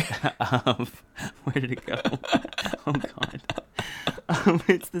state of where did it go? Oh God.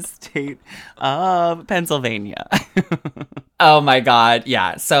 It's the state of Pennsylvania. Oh my God.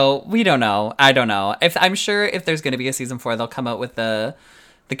 Yeah. So we don't know. I don't know. I'm sure if there's going to be a season 4, they'll come out with the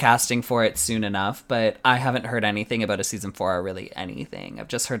casting for it soon enough, but I haven't heard anything about a season 4 or really anything. I've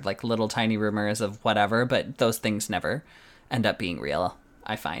just heard like little tiny rumors of whatever, but those things never end up being real,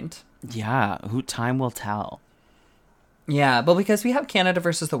 I find. Yeah, time will tell. Yeah, but because we have Canada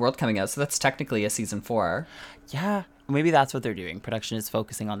versus the World coming out, so that's technically a season 4. Yeah, maybe that's what they're doing. Production is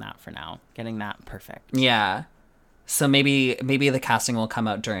focusing on that for now, getting that perfect. Yeah, so maybe the casting will come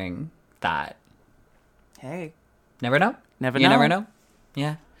out during that. Hey, never know. Never know.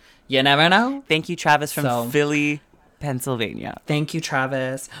 Yeah. You never know. Thank you, Travis from Philly, Pennsylvania. Thank you,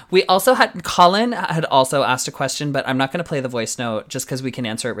 Travis. We also Colin had also asked a question, but I'm not going to play the voice note just because we can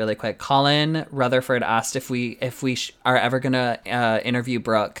answer it really quick. Colin Rutherford asked if we are ever going to interview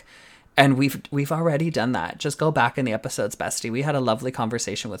Brooke. And we've already done that. Just go back in the episodes, bestie. We had a lovely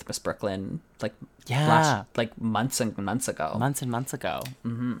conversation with Miss Brooklyn, months and months ago.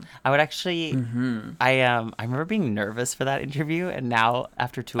 Mm-hmm. I would actually, I remember being nervous for that interview, and now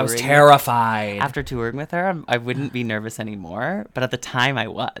after touring, I was terrified. After touring with her, I wouldn't be nervous anymore. But at the time, I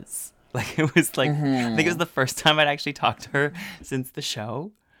was. Like it was like I think it was the first time I'd actually talked to her since the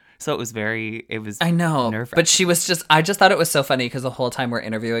show. So I know, nerve-wracking. But I just thought it was so funny because the whole time we're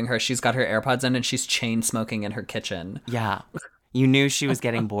interviewing her, she's got her AirPods in and she's chain smoking in her kitchen. Yeah. You knew she was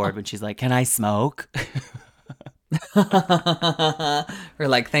getting bored when she's like, "Can I smoke?" We're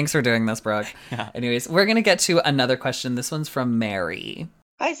like, thanks for doing this, Brooke. Yeah. Anyways, we're going to get to another question. This one's from Mary.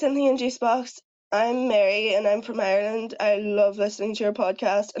 Hi, Cynthia and Juicebox. I'm Mary and I'm from Ireland. I love listening to your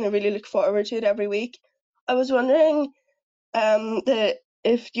podcast and I really look forward to it every week. I was wondering that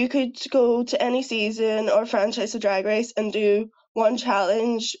if you could go to any season or franchise of Drag Race and do one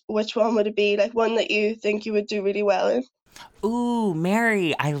challenge, which one would it be? Like one that you think you would do really well in? Ooh,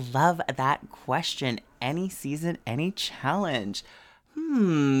 Mary, I love that question. Any season, any challenge.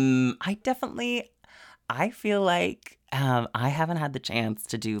 I feel like I haven't had the chance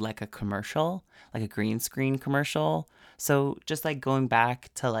to do like a commercial, like a green screen commercial. So just like going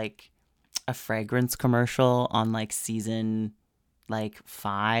back to like a fragrance commercial on like season like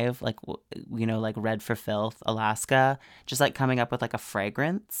 5, like, you know, like Red for Filth, Alaska, just like coming up with like a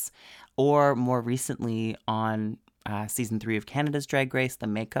fragrance, or more recently on season 3 of Canada's Drag Race, the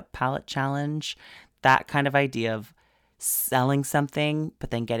makeup palette challenge, that kind of idea of selling something,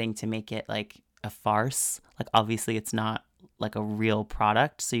 but then getting to make it like a farce. Like obviously it's not like a real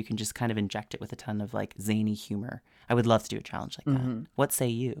product, so you can just kind of inject it with a ton of like zany humor. I would love to do a challenge like that. What say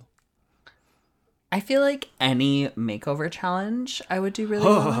you? I feel like any makeover challenge I would do really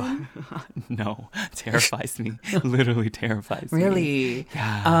well in. No, terrifies me. Literally terrifies me. Really?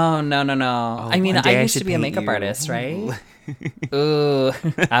 Yeah. Oh, no. I mean, I used to be a makeup artist, right? Ooh,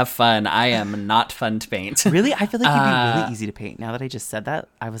 have fun. I am not fun to paint. Really? I feel like you'd be really easy to paint. Now that I just said that,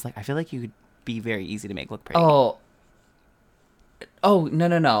 I was like, I feel like you would be very easy to make look pretty. Oh,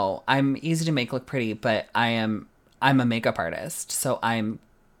 no. I'm easy to make look pretty, but I'm a makeup artist, so I'm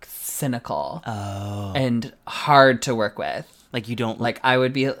cynical and hard to work with. Like you don't like I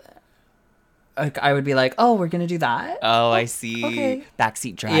would be like, oh, we're gonna do that. Oh, I see. Okay.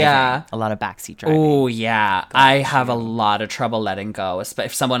 Backseat driving. Yeah, a lot of backseat driving. Oh yeah, I have a lot of trouble letting go.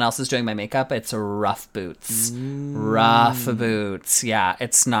 If someone else is doing my makeup, it's rough boots. Rough boots. Yeah,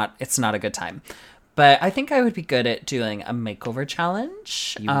 it's not a good time. But I think I would be good at doing a makeover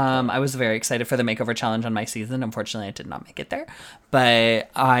challenge. I was very excited for the makeover challenge on my season. Unfortunately, I did not make it there. But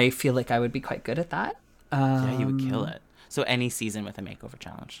I feel like I would be quite good at that. Yeah, you would kill it. So any season with a makeover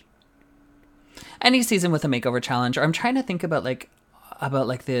challenge. Any season with a makeover challenge. Or I'm trying to think about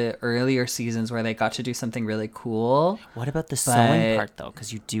the earlier seasons where they got to do something really cool. What about the sewing part, though?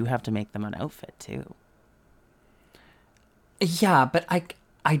 Because you do have to make them an outfit, too. Yeah, but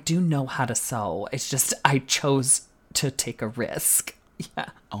I do know how to sew. It's just I chose to take a risk. Yeah.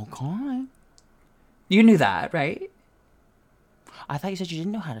 Okay. You knew that, right? I thought you said you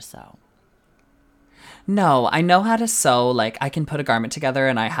didn't know how to sew. No, I know how to sew. Like, I can put a garment together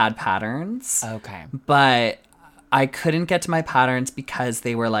and I had patterns. Okay. But I couldn't get to my patterns because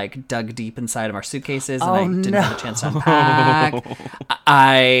they were like dug deep inside of our suitcases and I didn't have a chance to unpack.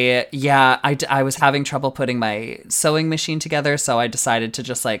 I was having trouble putting my sewing machine together, so I decided to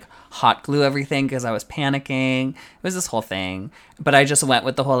just like hot glue everything because I was panicking. It was this whole thing. But I just went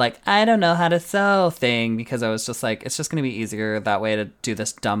with the whole like, I don't know how to sew thing because I was just like, it's just going to be easier that way to do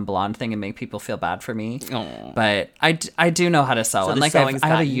this dumb blonde thing and make people feel bad for me. Aww. But I do know how to sew. So and like I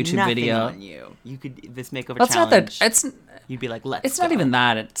have a YouTube video. On you could this makeover challenge. Not that it's you'd be like, let's It's go. not even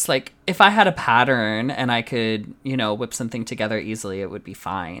that. It's like if I had a pattern and I could, whip something together easily, it would be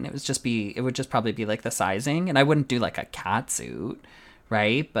fine. It would just probably be like the sizing, and I wouldn't do like a cat suit,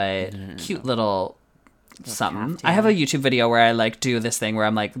 right? But cute little something. I have a YouTube video where I like do this thing where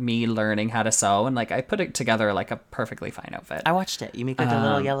I'm like me learning how to sew and like I put it together like a perfectly fine outfit. I watched it. You make like a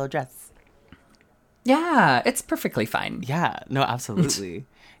little yellow dress. Yeah, it's perfectly fine. Yeah, no, absolutely.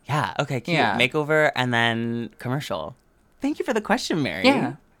 Yeah, okay, cute. Yeah. Makeover and then commercial. Thank you for the question, Mary.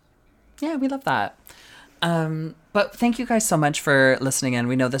 Yeah, we love that. But thank you guys so much for listening in.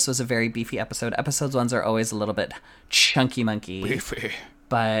 We know this was a very beefy episode. Episodes 1s are always a little bit chunky monkey. Beefy.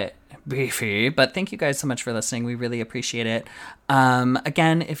 But thank you guys so much for listening. We really appreciate it.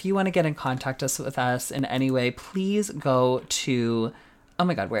 Again, if you want to get in contact with us in any way, please go to, oh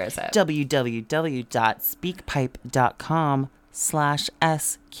my God, where is it?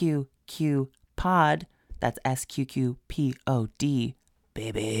 www.speakpipe.com/SQQpod. That's SQQPOD,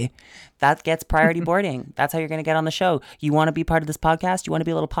 baby. That gets priority boarding. That's how you're going to get on the show. You want to be part of this podcast? You want to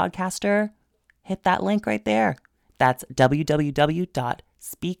be a little podcaster? Hit that link right there. That's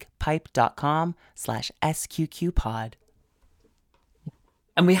www.speakpipe.com/SQQpod.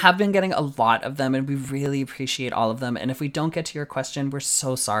 And we have been getting a lot of them, and we really appreciate all of them. And if we don't get to your question, we're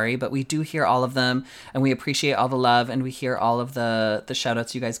so sorry, but we do hear all of them, and we appreciate all the love, and we hear all of the shout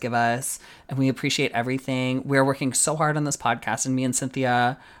outs you guys give us, and we appreciate everything. We're working so hard on this podcast, and me and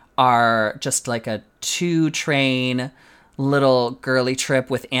Cynthia are just like a 2-train little girly trip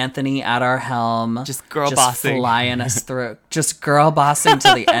with Anthony at our helm. Just bossing. Flying us through. Just girl bossing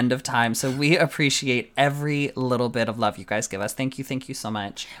till the end of time. So we appreciate every little bit of love you guys give us. Thank you so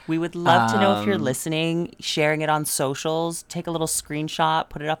much. We would love to know if you're listening, sharing it on socials. Take a little screenshot,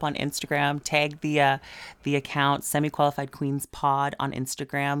 put it up on Instagram, tag the account Semi-Qualified Queens Pod on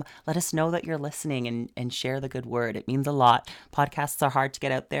Instagram. Let us know that you're listening and share the good word. It means a lot. Podcasts are hard to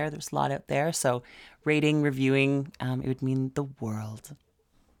get out there. There's a lot out there. So rating, reviewing, it would mean the world.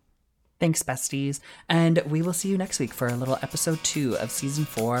 Thanks, besties. And we will see you next week for a little episode 2 of season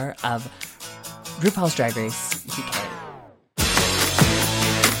 4 of RuPaul's Drag Race UK.